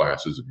teaching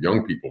classes of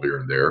young people here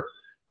and there.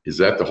 Is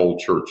that the whole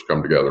church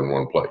come together in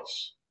one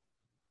place?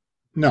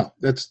 No,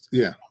 that's,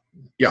 yeah.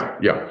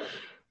 Yeah.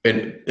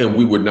 And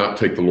we would not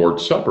take the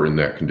Lord's Supper in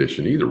that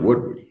condition either,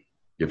 would we?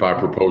 If I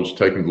proposed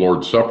taking the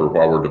Lord's Supper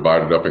while we're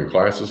divided up in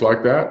classes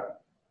like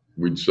that,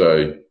 we'd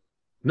say,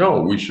 no,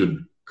 we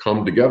should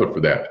come together for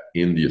that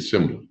in the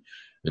assembly.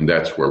 And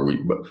that's where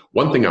but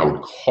one thing I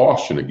would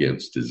caution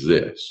against is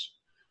this.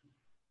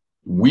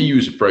 We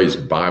use the phrase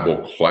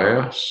Bible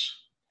class,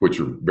 which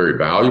are very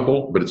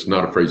valuable, but it's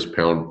not a phrase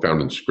found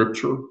in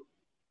Scripture.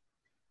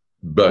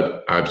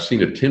 But I've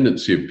seen a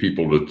tendency of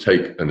people to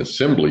take an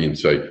assembly and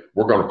say,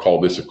 we're going to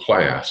call this a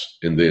class,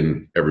 and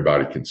then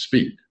everybody can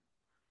speak.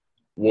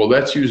 Well,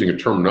 that's using a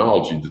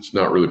terminology that's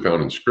not really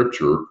found in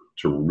Scripture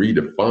to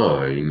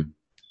redefine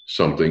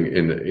something.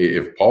 And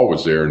if Paul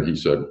was there and he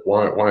said,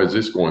 why is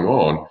this going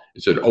on?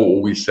 He said,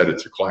 we said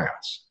it's a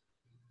class.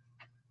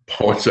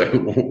 Paul would say,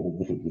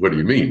 what do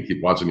you mean?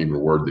 It wasn't even a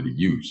word that he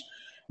used.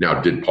 Now,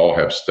 did Paul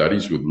have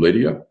studies with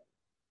Lydia?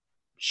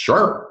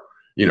 Sure.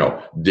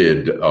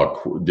 Did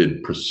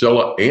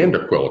Priscilla and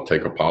Aquila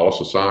take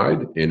Apollos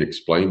aside and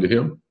explain to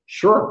him?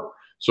 Sure.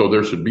 So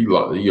there should be,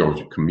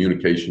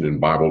 communication and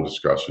Bible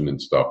discussion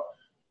and stuff.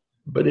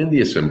 But in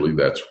the assembly,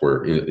 that's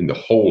where, in the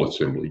whole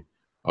assembly,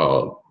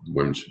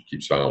 women should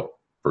keep silent.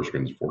 1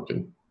 Corinthians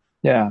 14.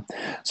 Yeah.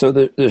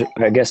 So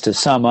I guess to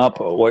sum up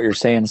what you're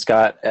saying,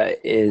 Scott,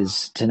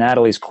 is to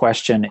Natalie's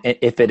question,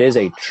 if it is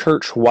a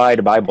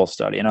church-wide Bible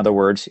study, in other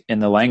words, in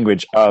the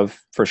language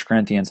of 1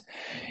 Corinthians,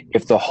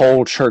 if the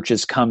whole church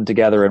has come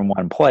together in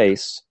one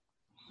place,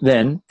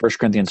 then 1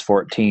 Corinthians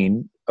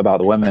 14 about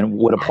the women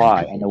would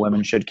apply, and the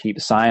women should keep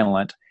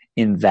silent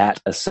in that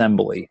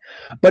assembly.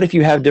 But if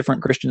you have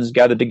different Christians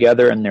gathered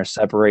together and they're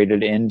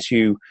separated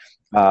into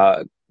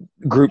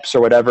groups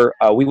or whatever,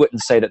 we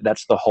wouldn't say that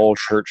that's the whole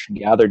church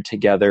gathered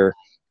together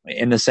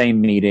in the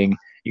same meeting.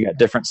 You got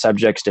different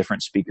subjects,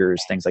 different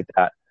speakers, things like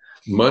that.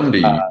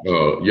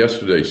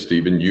 Yesterday,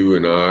 Stephen, you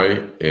and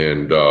I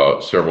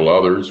and several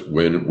others,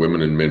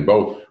 women and men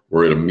both,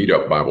 were at a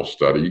meetup Bible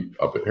study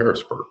up at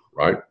Harrisburg,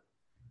 right?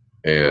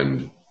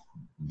 And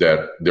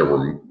that there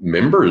were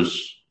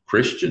members,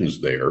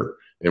 Christians there,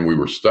 and we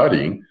were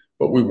studying,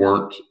 but we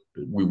weren't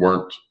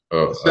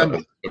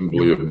assembly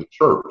of the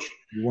church.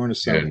 You weren't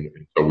assembly.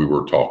 And so we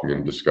were talking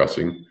and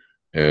discussing,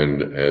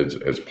 and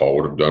as Paul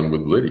would have done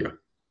with Lydia.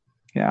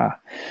 Yeah.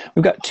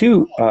 We've got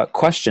two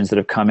questions that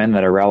have come in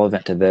that are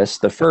relevant to this.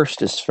 The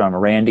first is from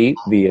Randy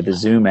via the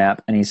Zoom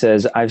app, and he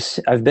says,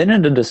 I've been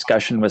in a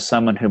discussion with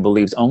someone who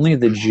believes only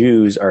the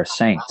Jews are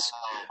saints.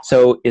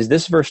 So is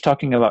this verse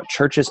talking about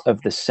churches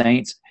of the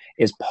saints?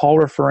 Is Paul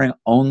referring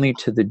only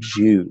to the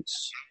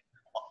Jews?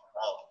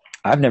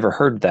 I've never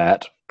heard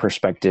that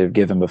perspective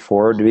given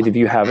before. Do either of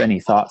you have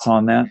any thoughts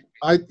on that?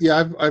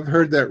 I've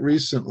heard that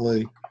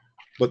recently,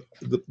 but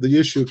the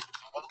issue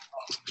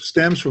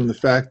stems from the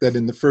fact that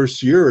in the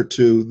first year or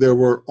two there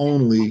were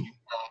only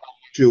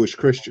Jewish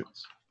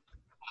Christians.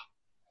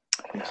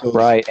 So,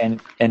 right, and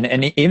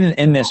even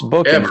in this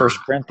book in 1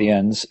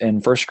 Corinthians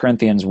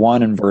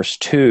 1 and verse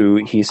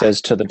 2, he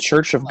says, to the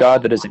church of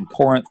God that is in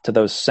Corinth, to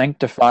those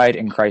sanctified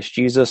in Christ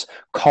Jesus,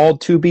 called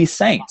to be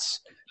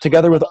saints,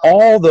 together with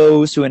all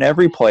those who in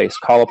every place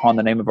call upon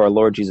the name of our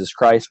Lord Jesus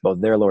Christ,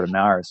 both their Lord and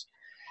ours.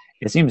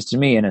 It seems to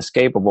me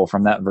inescapable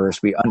from that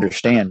verse we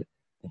understand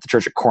that the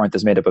church at Corinth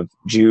is made up of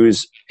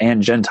Jews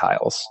and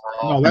Gentiles.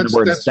 And the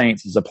word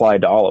saints is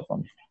applied to all of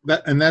them.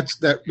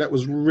 That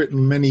was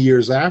written many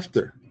years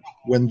after,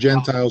 when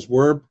Gentiles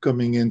were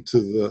coming into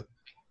the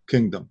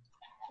kingdom.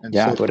 And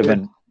yeah, so it would have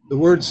been. The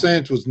word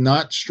saints was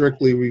not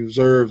strictly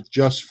reserved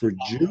just for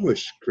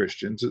Jewish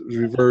Christians. It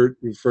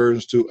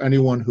refers to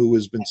anyone who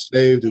has been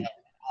saved, who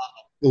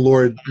the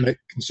Lord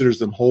considers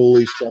them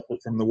holy,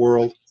 separate from the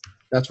world.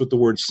 That's what the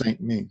word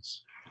saint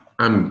means.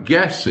 I'm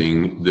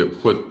guessing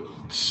that what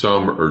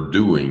some are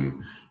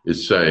doing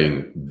is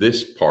saying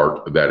this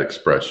part of that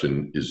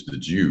expression is the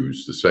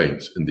Jews, the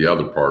saints, and the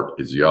other part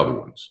is the other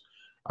ones.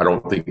 I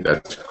don't think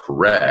that's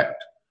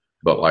correct,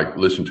 but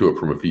listen to it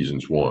from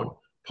Ephesians 1.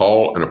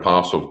 Paul, an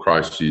apostle of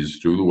Christ Jesus,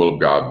 through the will of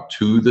God,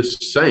 to the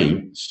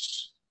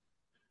saints,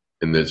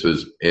 and this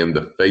is, and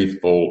the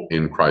faithful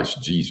in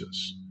Christ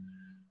Jesus.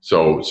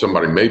 So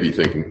somebody may be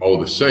thinking,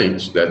 the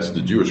saints, that's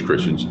the Jewish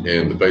Christians,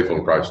 and the faithful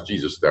in Christ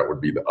Jesus, that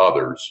would be the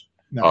others.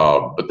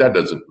 No. But that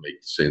doesn't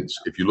make sense.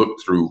 If you look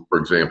through, for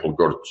example,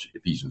 go to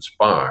Ephesians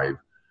 5,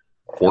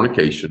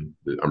 fornication,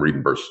 I'm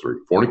reading verse 3,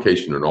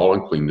 fornication and all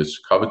uncleanness,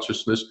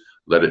 covetousness,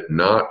 let it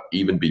not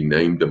even be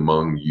named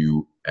among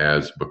you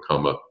as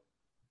becometh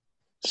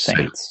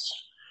saints,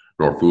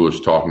 nor foolish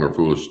talking or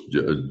foolish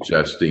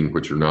jesting,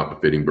 which are not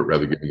befitting, but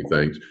rather giving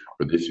thanks.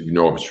 For this you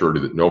know of a surety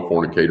that no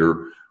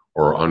fornicator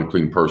or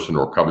unclean person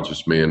or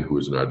covetous man who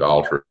is an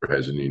idolater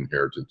has any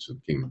inheritance in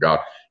the kingdom of God.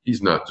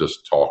 He's not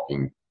just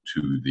talking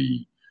to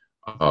the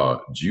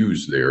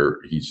Jews there,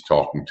 he's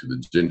talking to the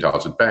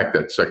Gentiles. In fact,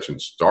 that section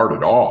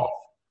started off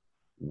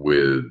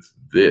with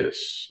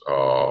this.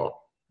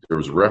 There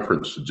was a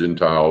reference to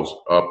Gentiles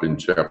up in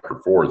chapter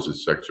 4 as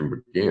this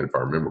section began, if I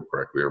remember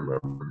correctly. I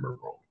remember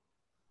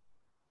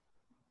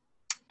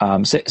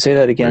wrong. Say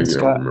that again, Maybe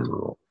Scott. I remember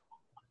wrong.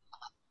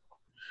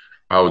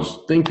 I was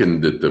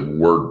thinking that the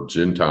word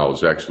Gentile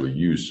is actually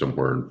used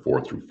somewhere in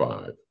 4 through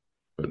 5,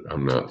 but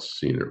I'm not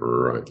seeing it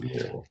right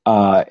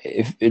now.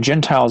 If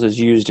Gentiles is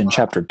used in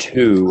chapter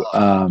 2,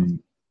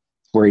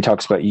 where he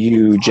talks about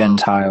you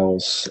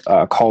Gentiles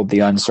called the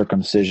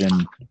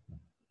uncircumcision.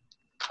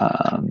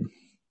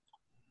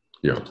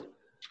 Yeah,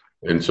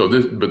 and so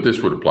this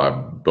would apply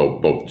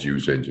both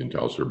Jews and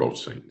Gentiles. They're both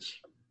saints.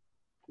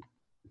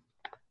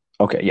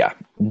 Okay, yeah.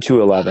 In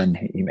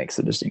 2:11, he makes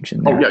the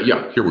distinction there. Oh,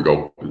 yeah. Here we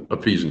go.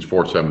 Ephesians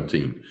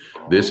 4:17.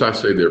 This I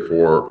say,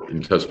 therefore,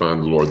 in testifying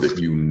to the Lord, that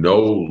you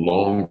no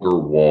longer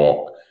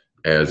walk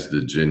as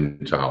the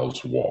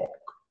Gentiles walk,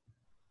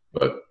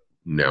 but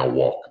now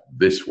walk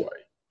this way.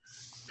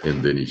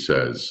 And then he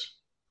says,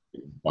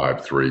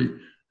 5:3,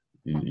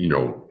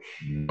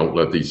 don't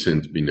let these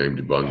sins be named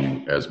among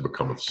you as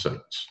becometh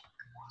saints.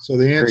 So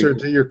the answer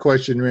to your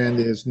question,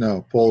 Randy, is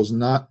no. Paul is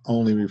not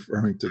only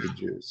referring to the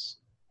Jews.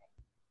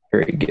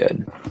 Very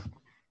good.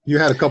 You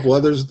had a couple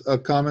others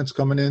comments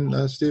coming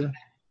in, Stephen?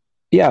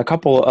 Yeah, a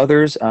couple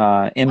others.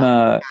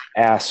 Emma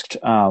asked,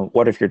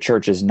 what if your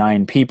church is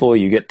 9 people,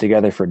 you get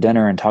together for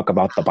dinner and talk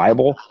about the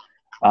Bible?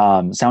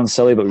 Sounds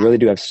silly, but we really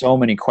do have so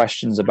many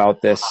questions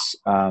about this.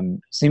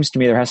 Seems to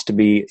me there has to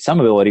be some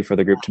ability for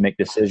the group to make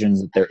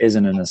decisions that there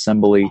isn't an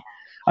assembly.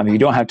 If you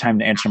don't have time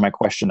to answer my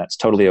question, that's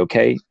totally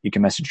okay. You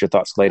can message your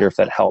thoughts later if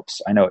that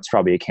helps. I know it's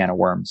probably a can of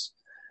worms.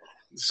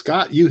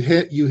 Scott, you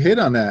hit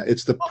on that.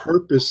 It's the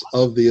purpose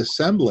of the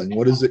assembling.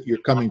 What is it you're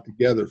coming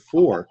together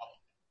for?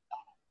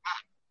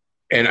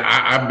 And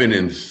I've been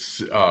in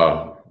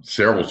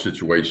several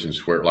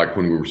situations where, like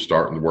when we were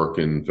starting to work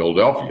in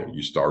Philadelphia,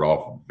 you start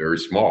off very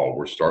small.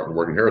 We're starting to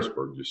work in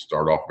Harrisburg. You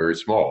start off very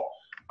small.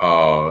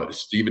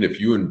 Stephen, if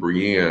you and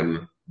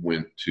Brianne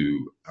went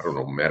to, I don't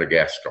know,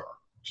 Madagascar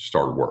to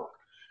start work,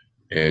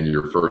 and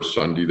your first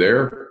Sunday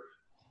there,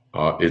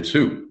 it's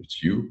who?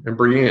 It's you and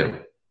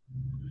Brianne.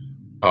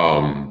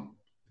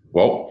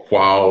 Well,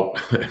 while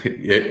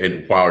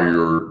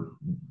you're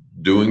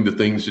doing the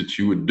things that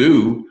you would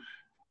do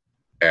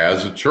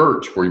as a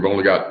church where you've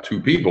only got 2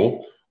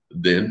 people,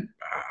 then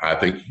I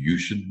think you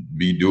should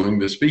be doing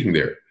the speaking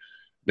there.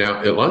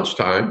 Now at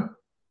lunchtime,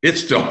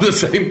 it's still the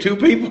same 2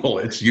 people.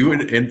 It's you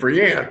and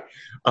Brianne.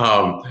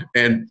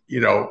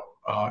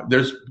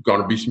 There's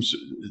going to be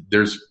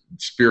there's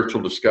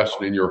spiritual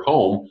discussion in your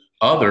home.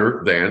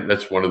 Other than,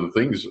 that's one of the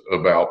things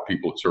about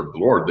people that serve the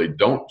Lord. They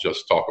don't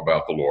just talk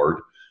about the Lord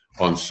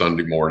on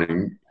Sunday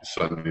morning,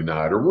 Sunday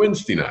night, or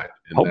Wednesday night.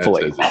 And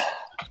hopefully.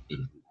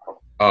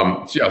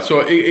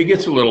 So it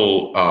gets a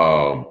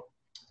little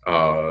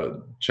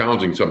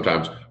challenging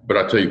sometimes. But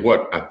I tell you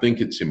what, I think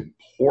it's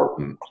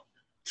important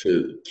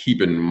to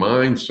keep in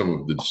mind some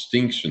of the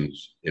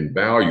distinctions and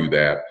value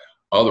that.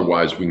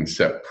 Otherwise, we can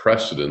set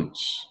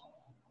precedents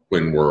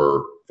when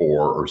we're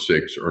 4 or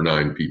 6 or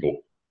 9 people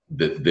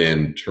that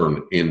then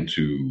turn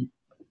into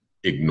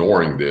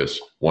ignoring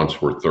this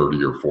once we're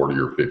 30 or 40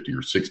 or 50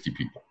 or 60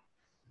 people.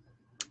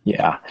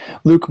 Yeah.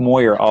 Luke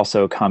Moyer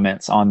also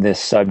comments on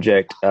this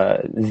subject.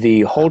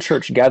 The whole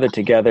church gathered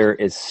together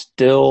is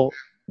still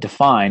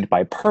defined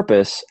by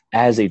purpose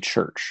as a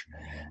church.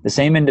 The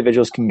same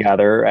individuals can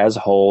gather as a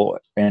whole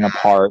and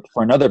apart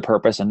for another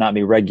purpose and not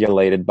be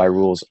regulated by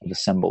rules of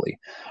assembly.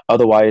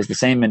 Otherwise, the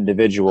same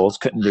individuals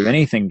couldn't do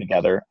anything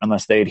together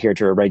unless they adhere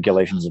to the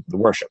regulations of the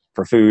worship,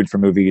 for food, for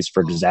movies,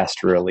 for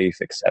disaster relief,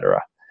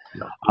 etc.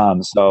 Yeah.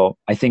 So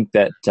I think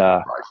that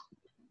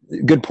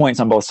good points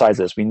on both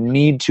sides of this. We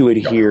need to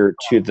adhere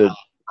to the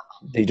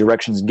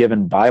directions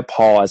given by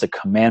Paul as a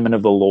commandment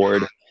of the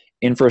Lord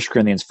in 1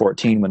 Corinthians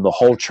 14 when the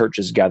whole church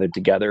is gathered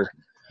together.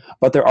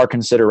 But there are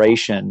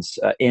considerations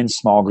in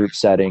small group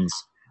settings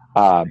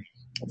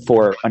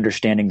for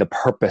understanding the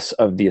purpose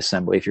of the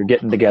assembly. If you're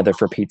getting together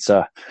for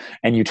pizza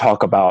and you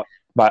talk about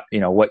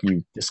what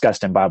you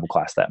discussed in Bible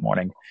class that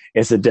morning,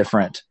 it's a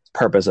different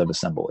purpose of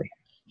assembly.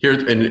 Here,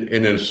 and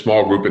in a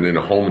small group and in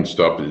a home and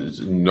stuff,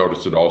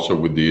 notice it also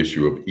with the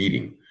issue of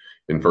eating.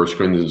 In 1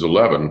 Corinthians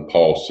 11,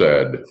 Paul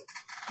said,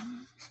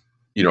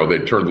 they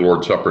turned the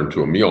Lord's Supper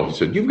into a meal. He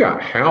said, you've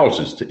got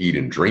houses to eat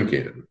and drink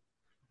in,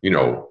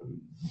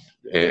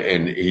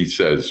 and he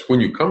says, when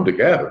you come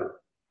together,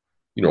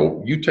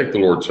 you take the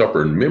Lord's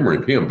Supper in memory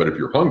of him. But if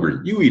you're hungry,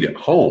 you eat at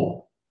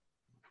home.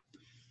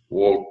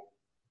 Well,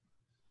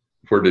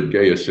 where did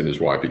Gaius and his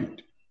wife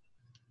eat?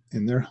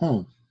 In their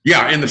home.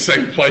 Yeah, in the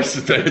same place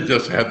that they had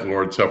just had the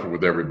Lord's Supper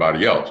with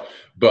everybody else.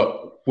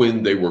 But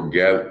when they were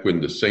gathered, when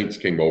the saints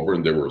came over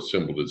and they were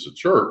assembled as a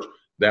church,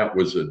 that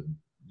was a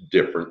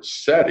different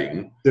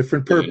setting.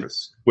 Different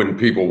purpose. When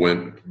people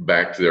went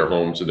back to their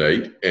homes and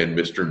ate, and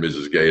Mr. and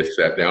Mrs. Gaius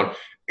sat down.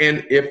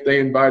 And if they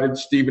invited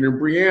Stephen and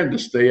Brianne to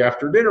stay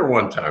after dinner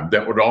one time,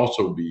 that would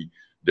also be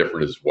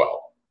different as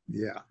well.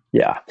 Yeah.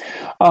 Yeah.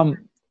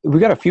 We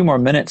got a few more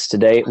minutes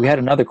today. We had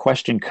another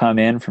question come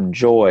in from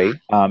Joy.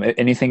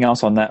 Anything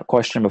else on that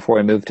question before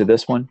I move to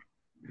this one?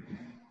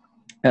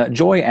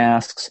 Joy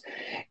asks,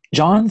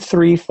 John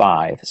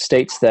 3:5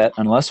 states that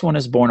unless one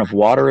is born of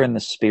water and the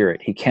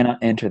Spirit, he cannot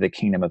enter the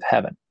kingdom of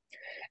heaven.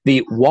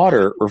 The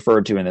water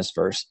referred to in this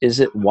verse, is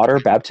it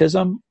water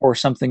baptism or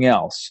something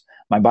else?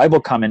 My Bible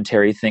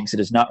commentary thinks it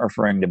is not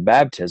referring to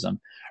baptism.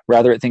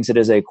 Rather, it thinks it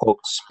is a, quote,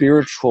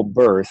 spiritual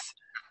birth,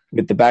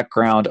 with the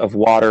background of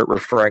water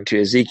referring to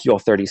Ezekiel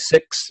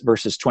 36,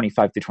 verses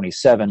 25 through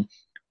 27,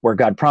 where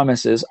God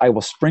promises, I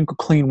will sprinkle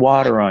clean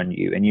water on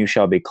you, and you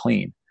shall be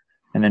clean.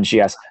 And then she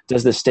asks,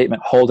 does this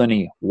statement hold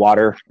any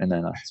water? And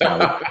then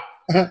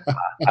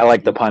I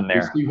like the pun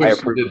there. I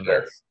approve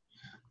there.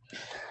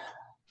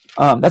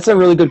 That's a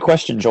really good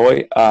question,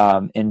 Joy.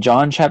 In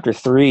John chapter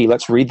 3,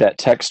 let's read that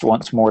text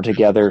once more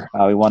together.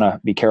 We want to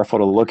be careful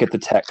to look at the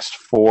text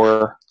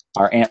for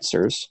our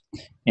answers.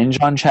 In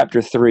John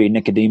chapter 3,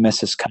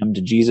 Nicodemus has come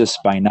to Jesus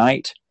by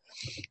night,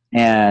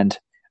 and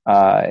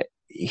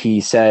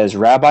he says,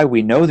 Rabbi,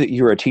 we know that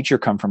you are a teacher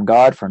come from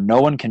God, for no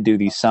one can do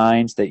these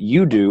signs that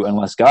you do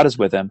unless God is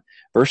with him.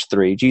 Verse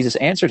 3, Jesus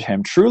answered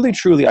him, Truly,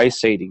 truly, I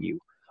say to you,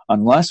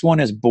 unless one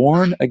is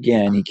born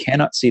again, he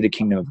cannot see the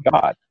kingdom of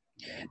God.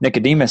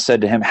 Nicodemus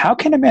said to him, How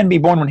can a man be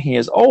born when he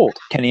is old?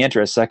 Can he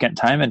enter a second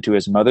time into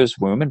his mother's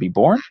womb and be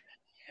born?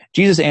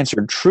 Jesus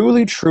answered,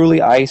 Truly,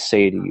 truly, I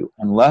say to you,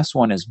 unless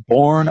one is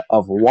born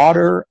of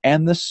water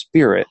and the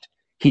Spirit,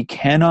 he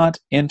cannot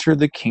enter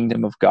the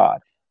kingdom of God.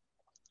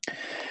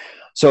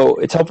 So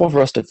it's helpful for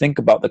us to think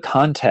about the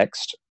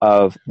context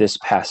of this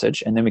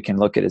passage, and then we can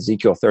look at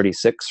Ezekiel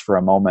 36 for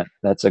a moment.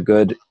 That's a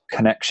good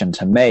connection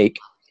to make.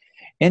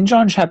 In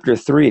John chapter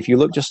 3, if you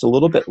look just a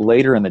little bit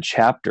later in the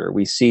chapter,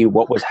 we see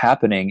what was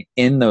happening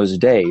in those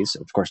days.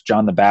 Of course,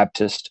 John the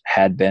Baptist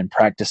had been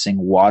practicing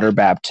water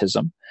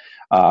baptism,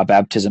 a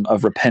baptism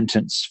of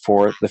repentance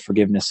for the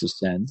forgiveness of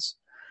sins.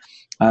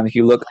 If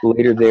you look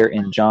later there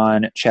in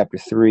John chapter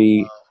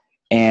 3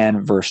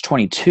 and verse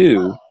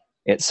 22,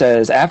 it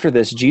says, after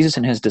this, Jesus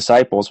and his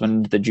disciples went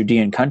into the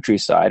Judean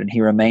countryside, and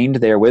he remained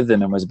there with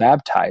them and was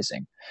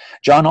baptizing.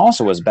 John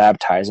also was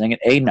baptizing at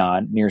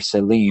Aenon near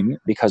Salim,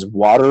 because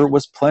water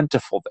was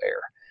plentiful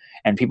there,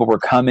 and people were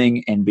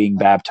coming and being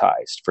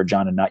baptized, for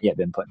John had not yet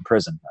been put in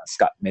prison.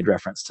 Scott made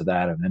reference to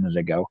that a minute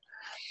ago.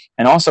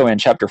 And also in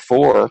chapter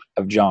 4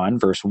 of John,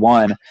 verse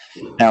 1,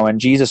 now when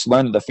Jesus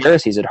learned that the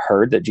Pharisees had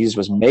heard that Jesus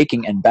was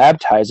making and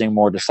baptizing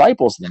more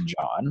disciples than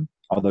John,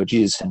 although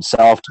Jesus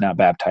himself did not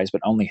baptize,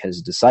 but only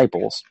his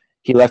disciples,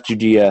 he left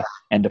Judea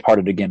and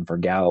departed again for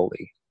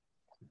Galilee.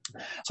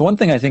 So one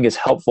thing I think is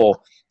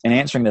helpful in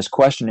answering this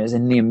question is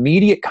in the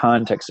immediate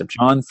context of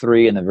John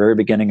 3 and the very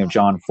beginning of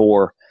John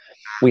 4,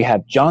 we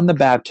have John the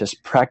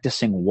Baptist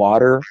practicing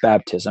water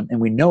baptism, and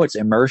we know it's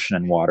immersion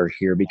in water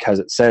here because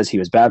it says he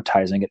was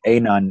baptizing at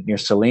Aenon near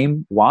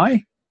Salim.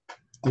 Why?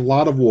 A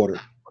lot of water.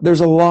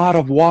 There's a lot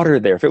of water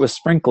there. If it was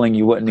sprinkling,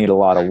 you wouldn't need a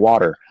lot of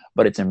water,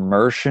 but it's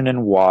immersion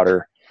in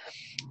water.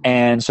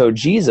 And so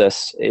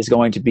Jesus is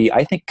going to be,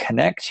 I think,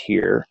 connect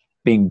here,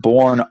 being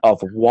born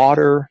of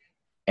water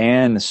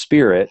and the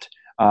Spirit.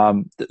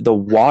 The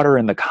water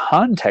in the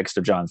context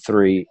of John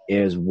 3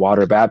 is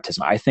water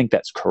baptism. I think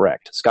that's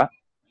correct. Scott?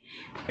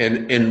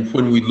 And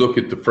when we look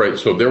at the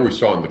phrase, so there we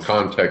saw in the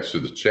context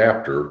of the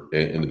chapter,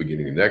 in the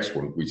beginning of the next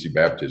one, we see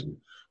baptism.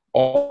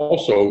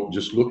 Also,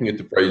 just looking at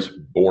the phrase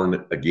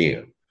born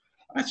again.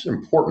 That's an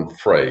important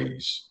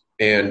phrase.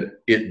 And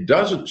it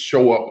doesn't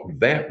show up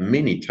that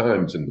many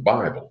times in the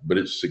Bible, but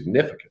it's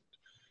significant.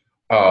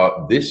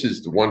 This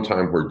is the one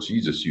time where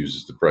Jesus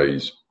uses the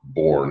phrase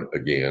born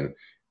again.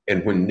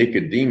 And when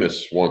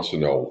Nicodemus wants to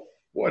know,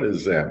 what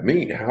does that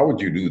mean? How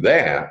would you do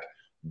that?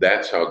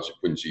 That's how,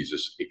 when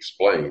Jesus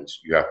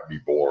explains, you have to be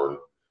born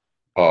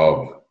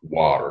of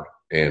water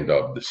and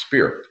of the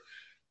Spirit.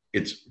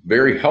 It's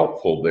very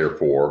helpful,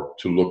 therefore,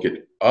 to look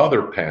at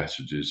other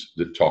passages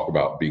that talk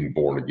about being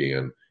born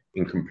again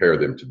and compare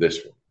them to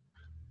this one.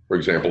 For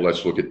example,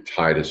 let's look at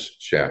Titus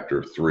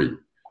chapter 3.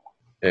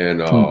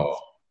 And a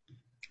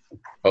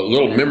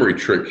little memory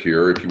trick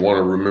here, if you want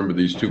to remember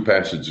these two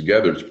passages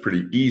together, it's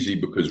pretty easy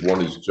because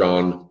one is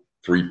John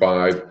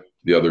 3:5,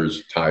 the other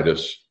is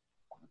Titus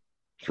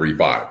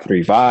 3:5.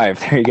 3:5,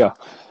 there you go.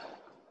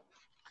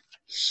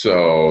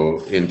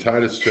 So in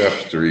Titus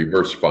chapter 3,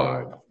 verse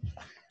 5,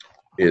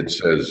 it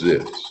says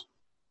this.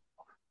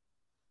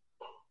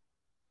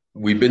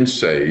 We've been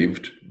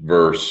saved,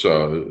 verse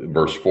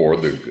 4,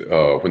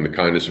 when the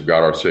kindness of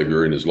God our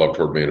Savior and his love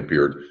toward man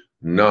appeared,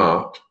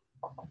 not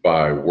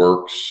by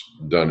works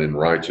done in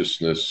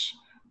righteousness,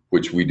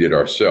 which we did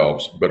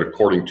ourselves, but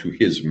according to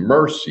his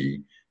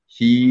mercy,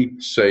 he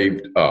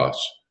saved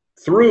us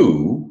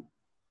through,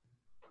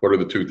 what are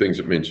the two things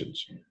it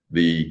mentions?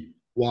 The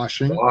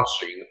washing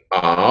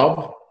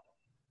of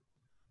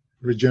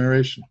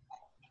regeneration.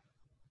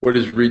 What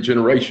is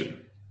regeneration?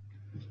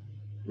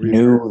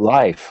 New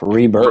life,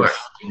 rebirth.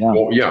 Yeah.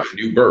 Well, yeah,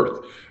 new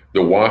birth.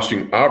 The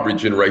washing of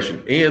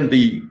regeneration and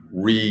the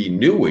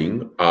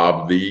renewing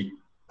of the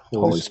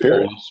Holy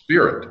Spirit. Holy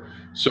Spirit.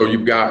 So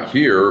you've got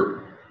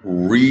here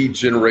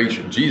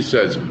regeneration. Jesus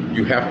says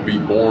you have to be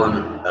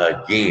born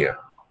again.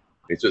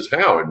 He says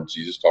how? And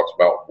Jesus talks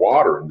about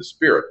water and the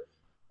Spirit.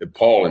 And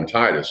Paul and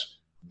Titus,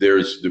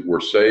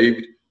 we're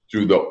saved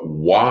through the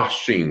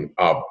washing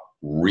of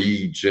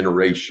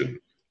regeneration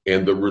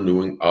and the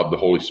renewing of the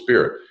Holy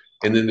Spirit.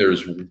 And then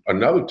there's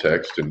another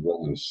text in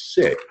Romans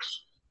 6.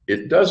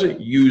 It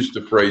doesn't use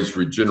the phrase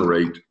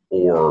regenerate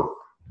or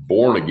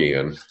born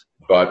again,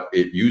 but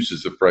it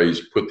uses the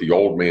phrase put the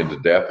old man to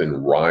death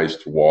and rise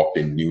to walk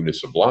in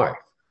newness of life.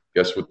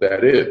 Guess what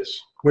that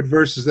is? What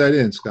verse is that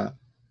in, Scott?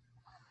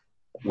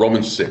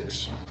 Romans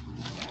 6.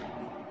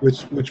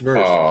 Which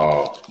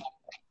verse?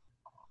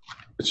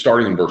 It's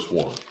starting in verse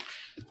 1.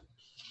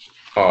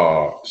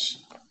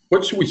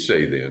 What should we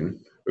say then?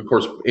 Of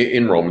course,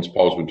 in Romans,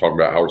 Paul's been talking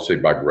about how we're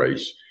saved by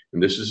grace.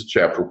 And this is a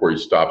chapter where he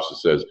stops and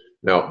says,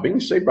 now, being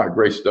saved by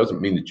grace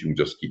doesn't mean that you can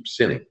just keep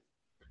sinning.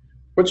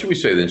 What should we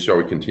say then? Shall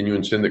we continue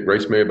in sin that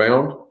grace may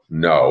abound?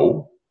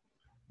 No.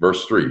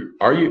 Verse 3,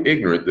 are you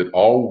ignorant that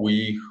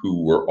we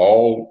who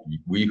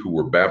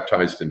were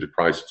baptized into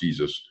Christ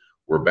Jesus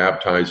were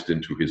baptized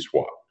into his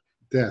what?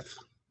 Death.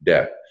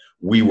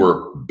 We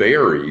were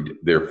buried,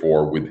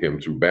 therefore, with him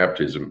through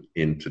baptism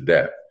into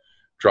death.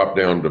 Drop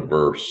down to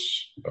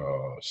verse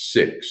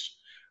 6.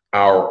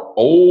 Our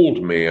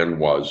old man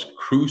was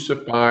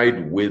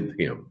crucified with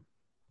him.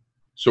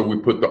 So we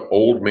put the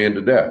old man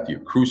to death. You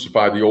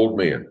crucify the old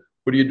man.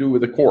 What do you do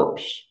with a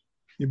corpse?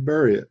 You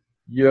bury it.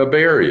 You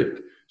bury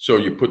it. So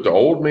you put the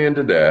old man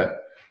to death,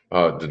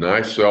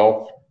 deny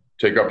self,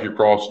 take up your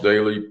cross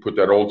daily, put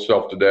that old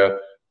self to death,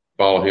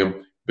 follow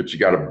him. But you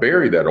got to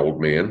bury that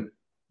old man.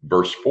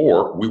 Verse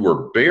 4, we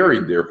were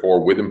buried,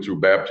 therefore, with him through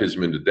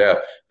baptism into death,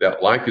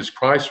 that like as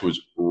Christ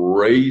was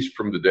raised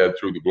from the dead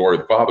through the glory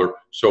of the Father,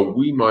 so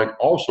we might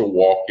also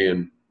walk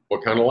in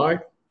what kind of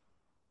life?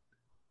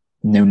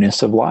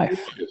 Newness of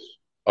life. Newness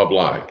of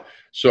life.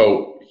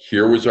 So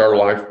here was our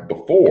life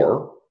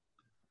before.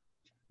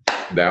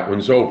 That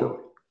one's over.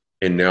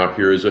 And now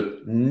here is a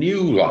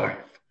new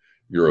life.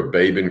 You're a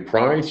babe in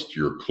Christ.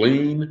 You're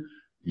clean.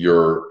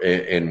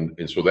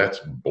 And so that's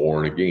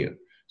born again.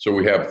 So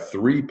we have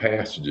 3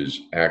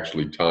 passages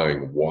actually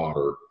tying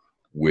water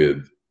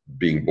with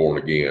being born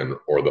again,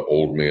 or the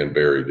old man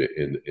buried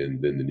in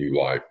the new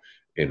life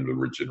and the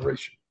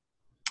regeneration.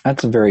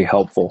 That's very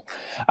helpful.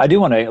 I do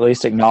want to at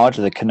least acknowledge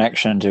the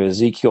connection to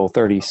Ezekiel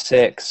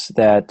 36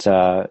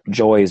 that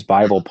Joy's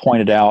Bible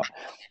pointed out.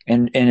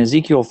 In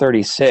Ezekiel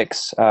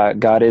 36,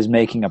 God is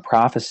making a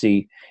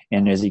prophecy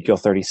in Ezekiel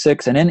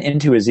 36 and then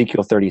into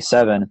Ezekiel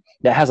 37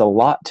 that has a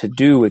lot to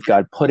do with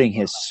God putting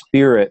his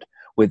spirit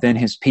within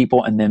his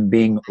people and then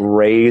being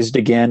raised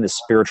again, the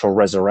spiritual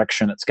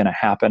resurrection that's going to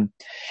happen.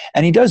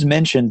 And he does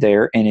mention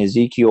there in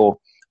Ezekiel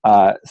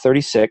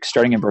 36,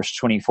 starting in verse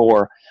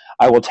 24,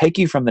 I will take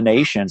you from the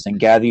nations and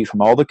gather you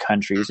from all the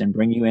countries and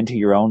bring you into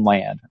your own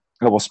land.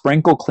 I will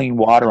sprinkle clean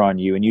water on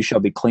you, and you shall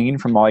be clean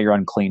from all your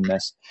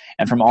uncleanness,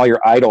 and from all your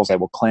idols I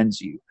will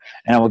cleanse you.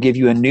 And I will give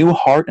you a new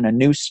heart, and a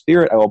new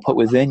spirit I will put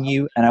within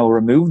you, and I will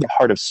remove the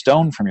heart of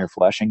stone from your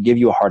flesh and give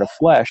you a heart of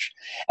flesh.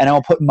 And I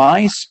will put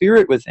my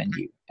spirit within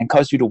you and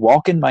cause you to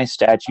walk in my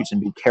statutes and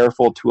be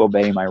careful to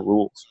obey my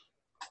rules.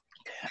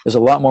 There's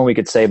a lot more we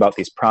could say about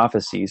these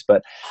prophecies,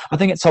 but I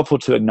think it's helpful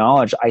to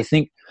acknowledge, I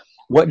think,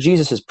 what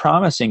Jesus is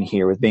promising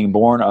here with being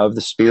born of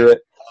the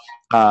Spirit,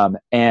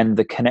 and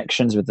the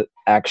connections with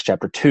Acts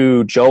chapter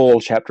 2, Joel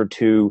chapter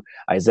 2,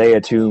 Isaiah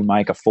 2,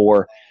 Micah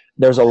 4.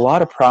 There's a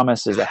lot of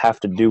promises that have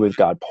to do with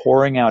God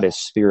pouring out his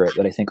Spirit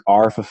that I think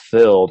are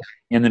fulfilled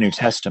in the New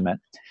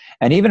Testament.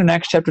 And even in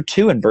Acts chapter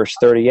 2 and verse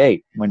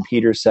 38, when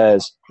Peter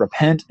says,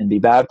 repent and be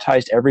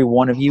baptized, every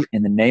one of you,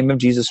 in the name of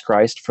Jesus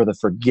Christ for the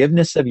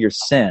forgiveness of your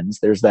sins.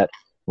 There's that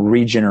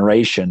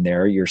regeneration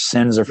there. Your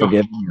sins are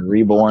forgiven, you're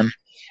reborn,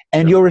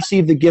 and you'll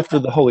receive the gift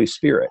of the Holy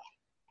Spirit.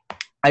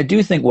 I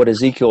do think what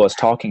Ezekiel is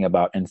talking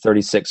about in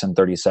 36 and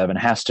 37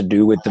 has to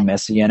do with the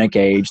Messianic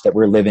age that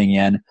we're living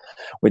in,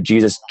 with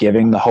Jesus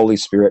giving the Holy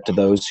Spirit to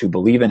those who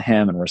believe in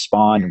him and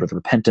respond with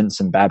repentance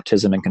and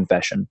baptism and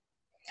confession.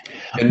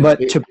 But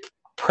to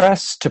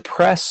press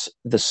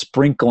the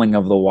sprinkling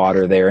of the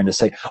water there and to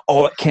say,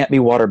 oh, it can't be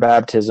water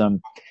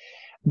baptism.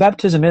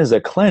 Baptism is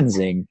a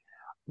cleansing,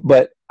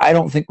 but I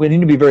don't think we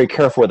need to be very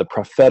careful with the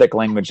prophetic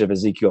language of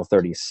Ezekiel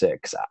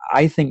 36.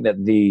 I think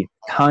that the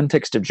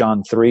context of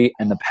John 3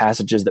 and the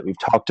passages that we've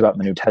talked about in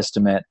the New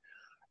Testament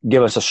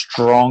give us a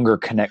stronger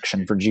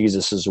connection for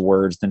Jesus'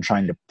 words than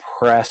trying to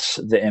press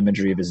the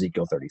imagery of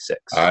Ezekiel 36.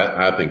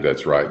 I think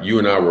that's right. You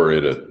and I were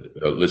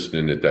at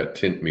listening at that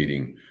tent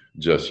meeting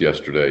just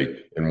yesterday,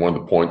 and one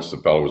of the points the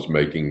fellow was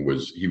making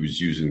was he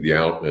was using the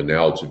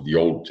analogy of the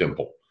old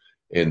temple,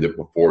 and that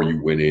before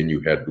you went in, you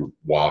had to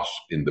wash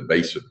in the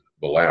basin,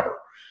 the laver.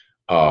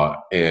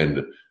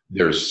 And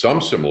there's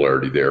some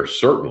similarity there,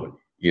 certainly,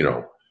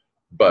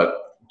 but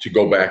to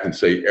go back and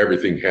say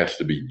everything has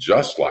to be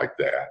just like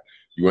that,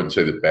 you wouldn't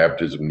say that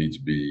baptism needs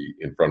to be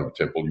in front of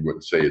the temple. You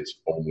wouldn't say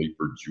it's only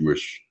for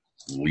Jewish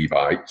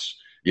Levites.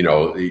 You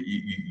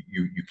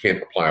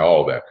can't apply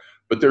all of that.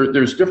 But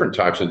there's different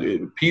types.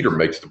 And Peter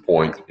makes the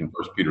point in 1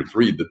 Peter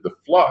 3 that the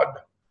flood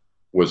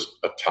was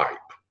a type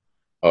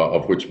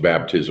of which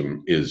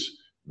baptism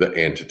is the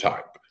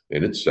antitype.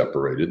 And it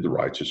separated the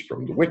righteous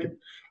from the wicked.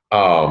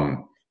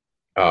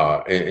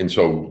 And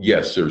so,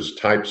 yes, there's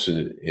types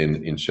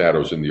in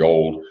shadows in the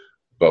old,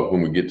 but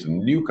when we get to the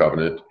new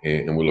covenant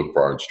and we look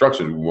for our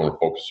instructions, we want to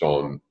focus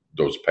on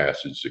those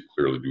passages that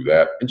clearly do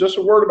that. And just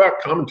a word about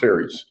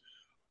commentaries.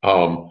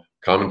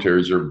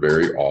 Commentaries are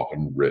very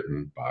often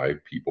written by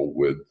people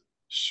with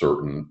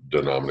certain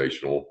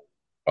denominational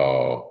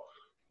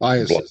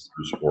biases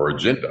or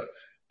agenda.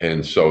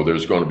 And so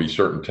there's going to be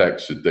certain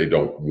texts that they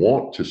don't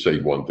want to say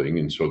one thing,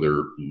 and so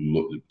they're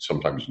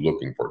sometimes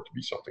looking for it to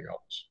be something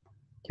else.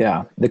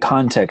 Yeah, the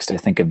context, I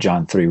think, of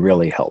John 3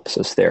 really helps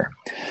us there.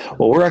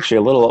 Well, we're actually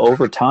a little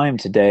over time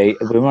today.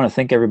 We want to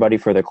thank everybody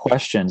for their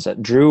questions.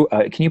 Drew,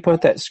 can you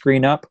put that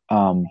screen up?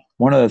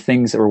 One of the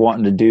things that we're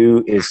wanting to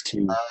do is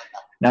to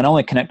not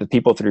only connect with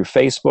people through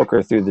Facebook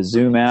or through the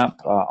Zoom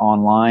app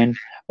online,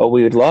 but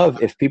we would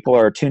love if people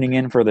are tuning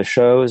in for the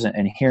shows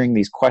and hearing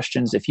these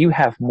questions. If you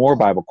have more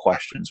Bible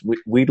questions,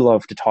 we'd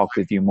love to talk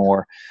with you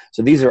more.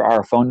 So these are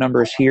our phone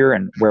numbers here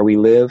and where we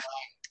live.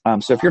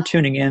 So if you're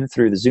tuning in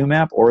through the Zoom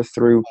app or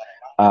through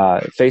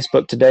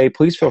Facebook today,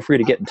 please feel free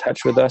to get in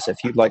touch with us if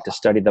you'd like to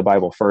study the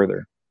Bible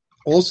further.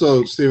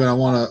 Also, Stephen, I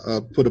want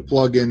to put a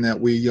plug in that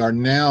we are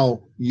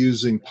now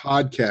using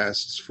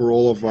podcasts for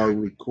all of our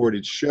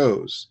recorded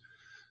shows.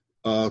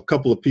 a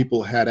couple of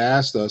people had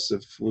asked us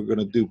if we're going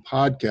to do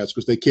podcasts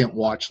because they can't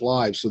watch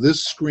live. So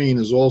this screen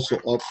is also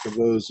up for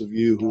those of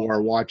you who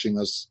are watching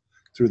us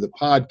through the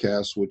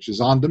podcast, which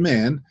is on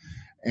demand.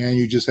 And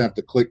you just have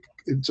to click.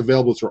 It's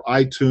available through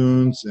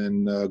iTunes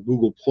and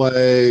Google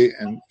Play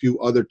and a few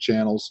other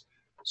channels.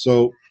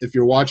 So if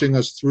you're watching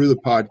us through the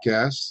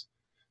podcast,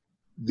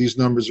 these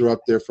numbers are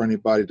up there for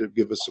anybody to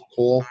give us a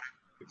call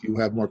if you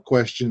have more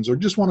questions or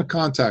just want to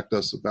contact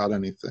us about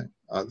anything.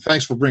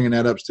 Thanks for bringing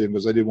that up, Stephen,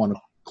 because I did want to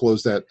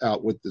close that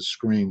out with the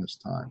screen this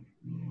time.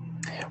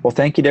 Well,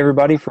 thank you to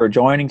everybody for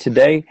joining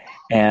today.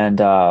 And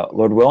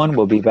Lord willing,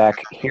 we'll be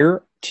back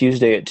here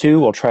Tuesday at 2.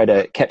 We'll try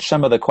to catch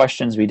some of the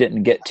questions we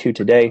didn't get to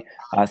today.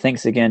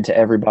 Thanks again to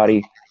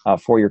everybody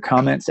for your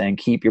comments, and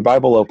keep your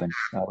Bible open.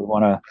 We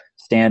want to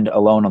stand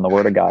alone on the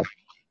Word of God.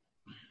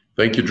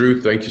 Thank you,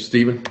 Drew. Thank you,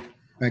 Stephen.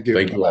 Thank you.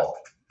 Thank you all.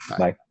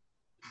 Bye.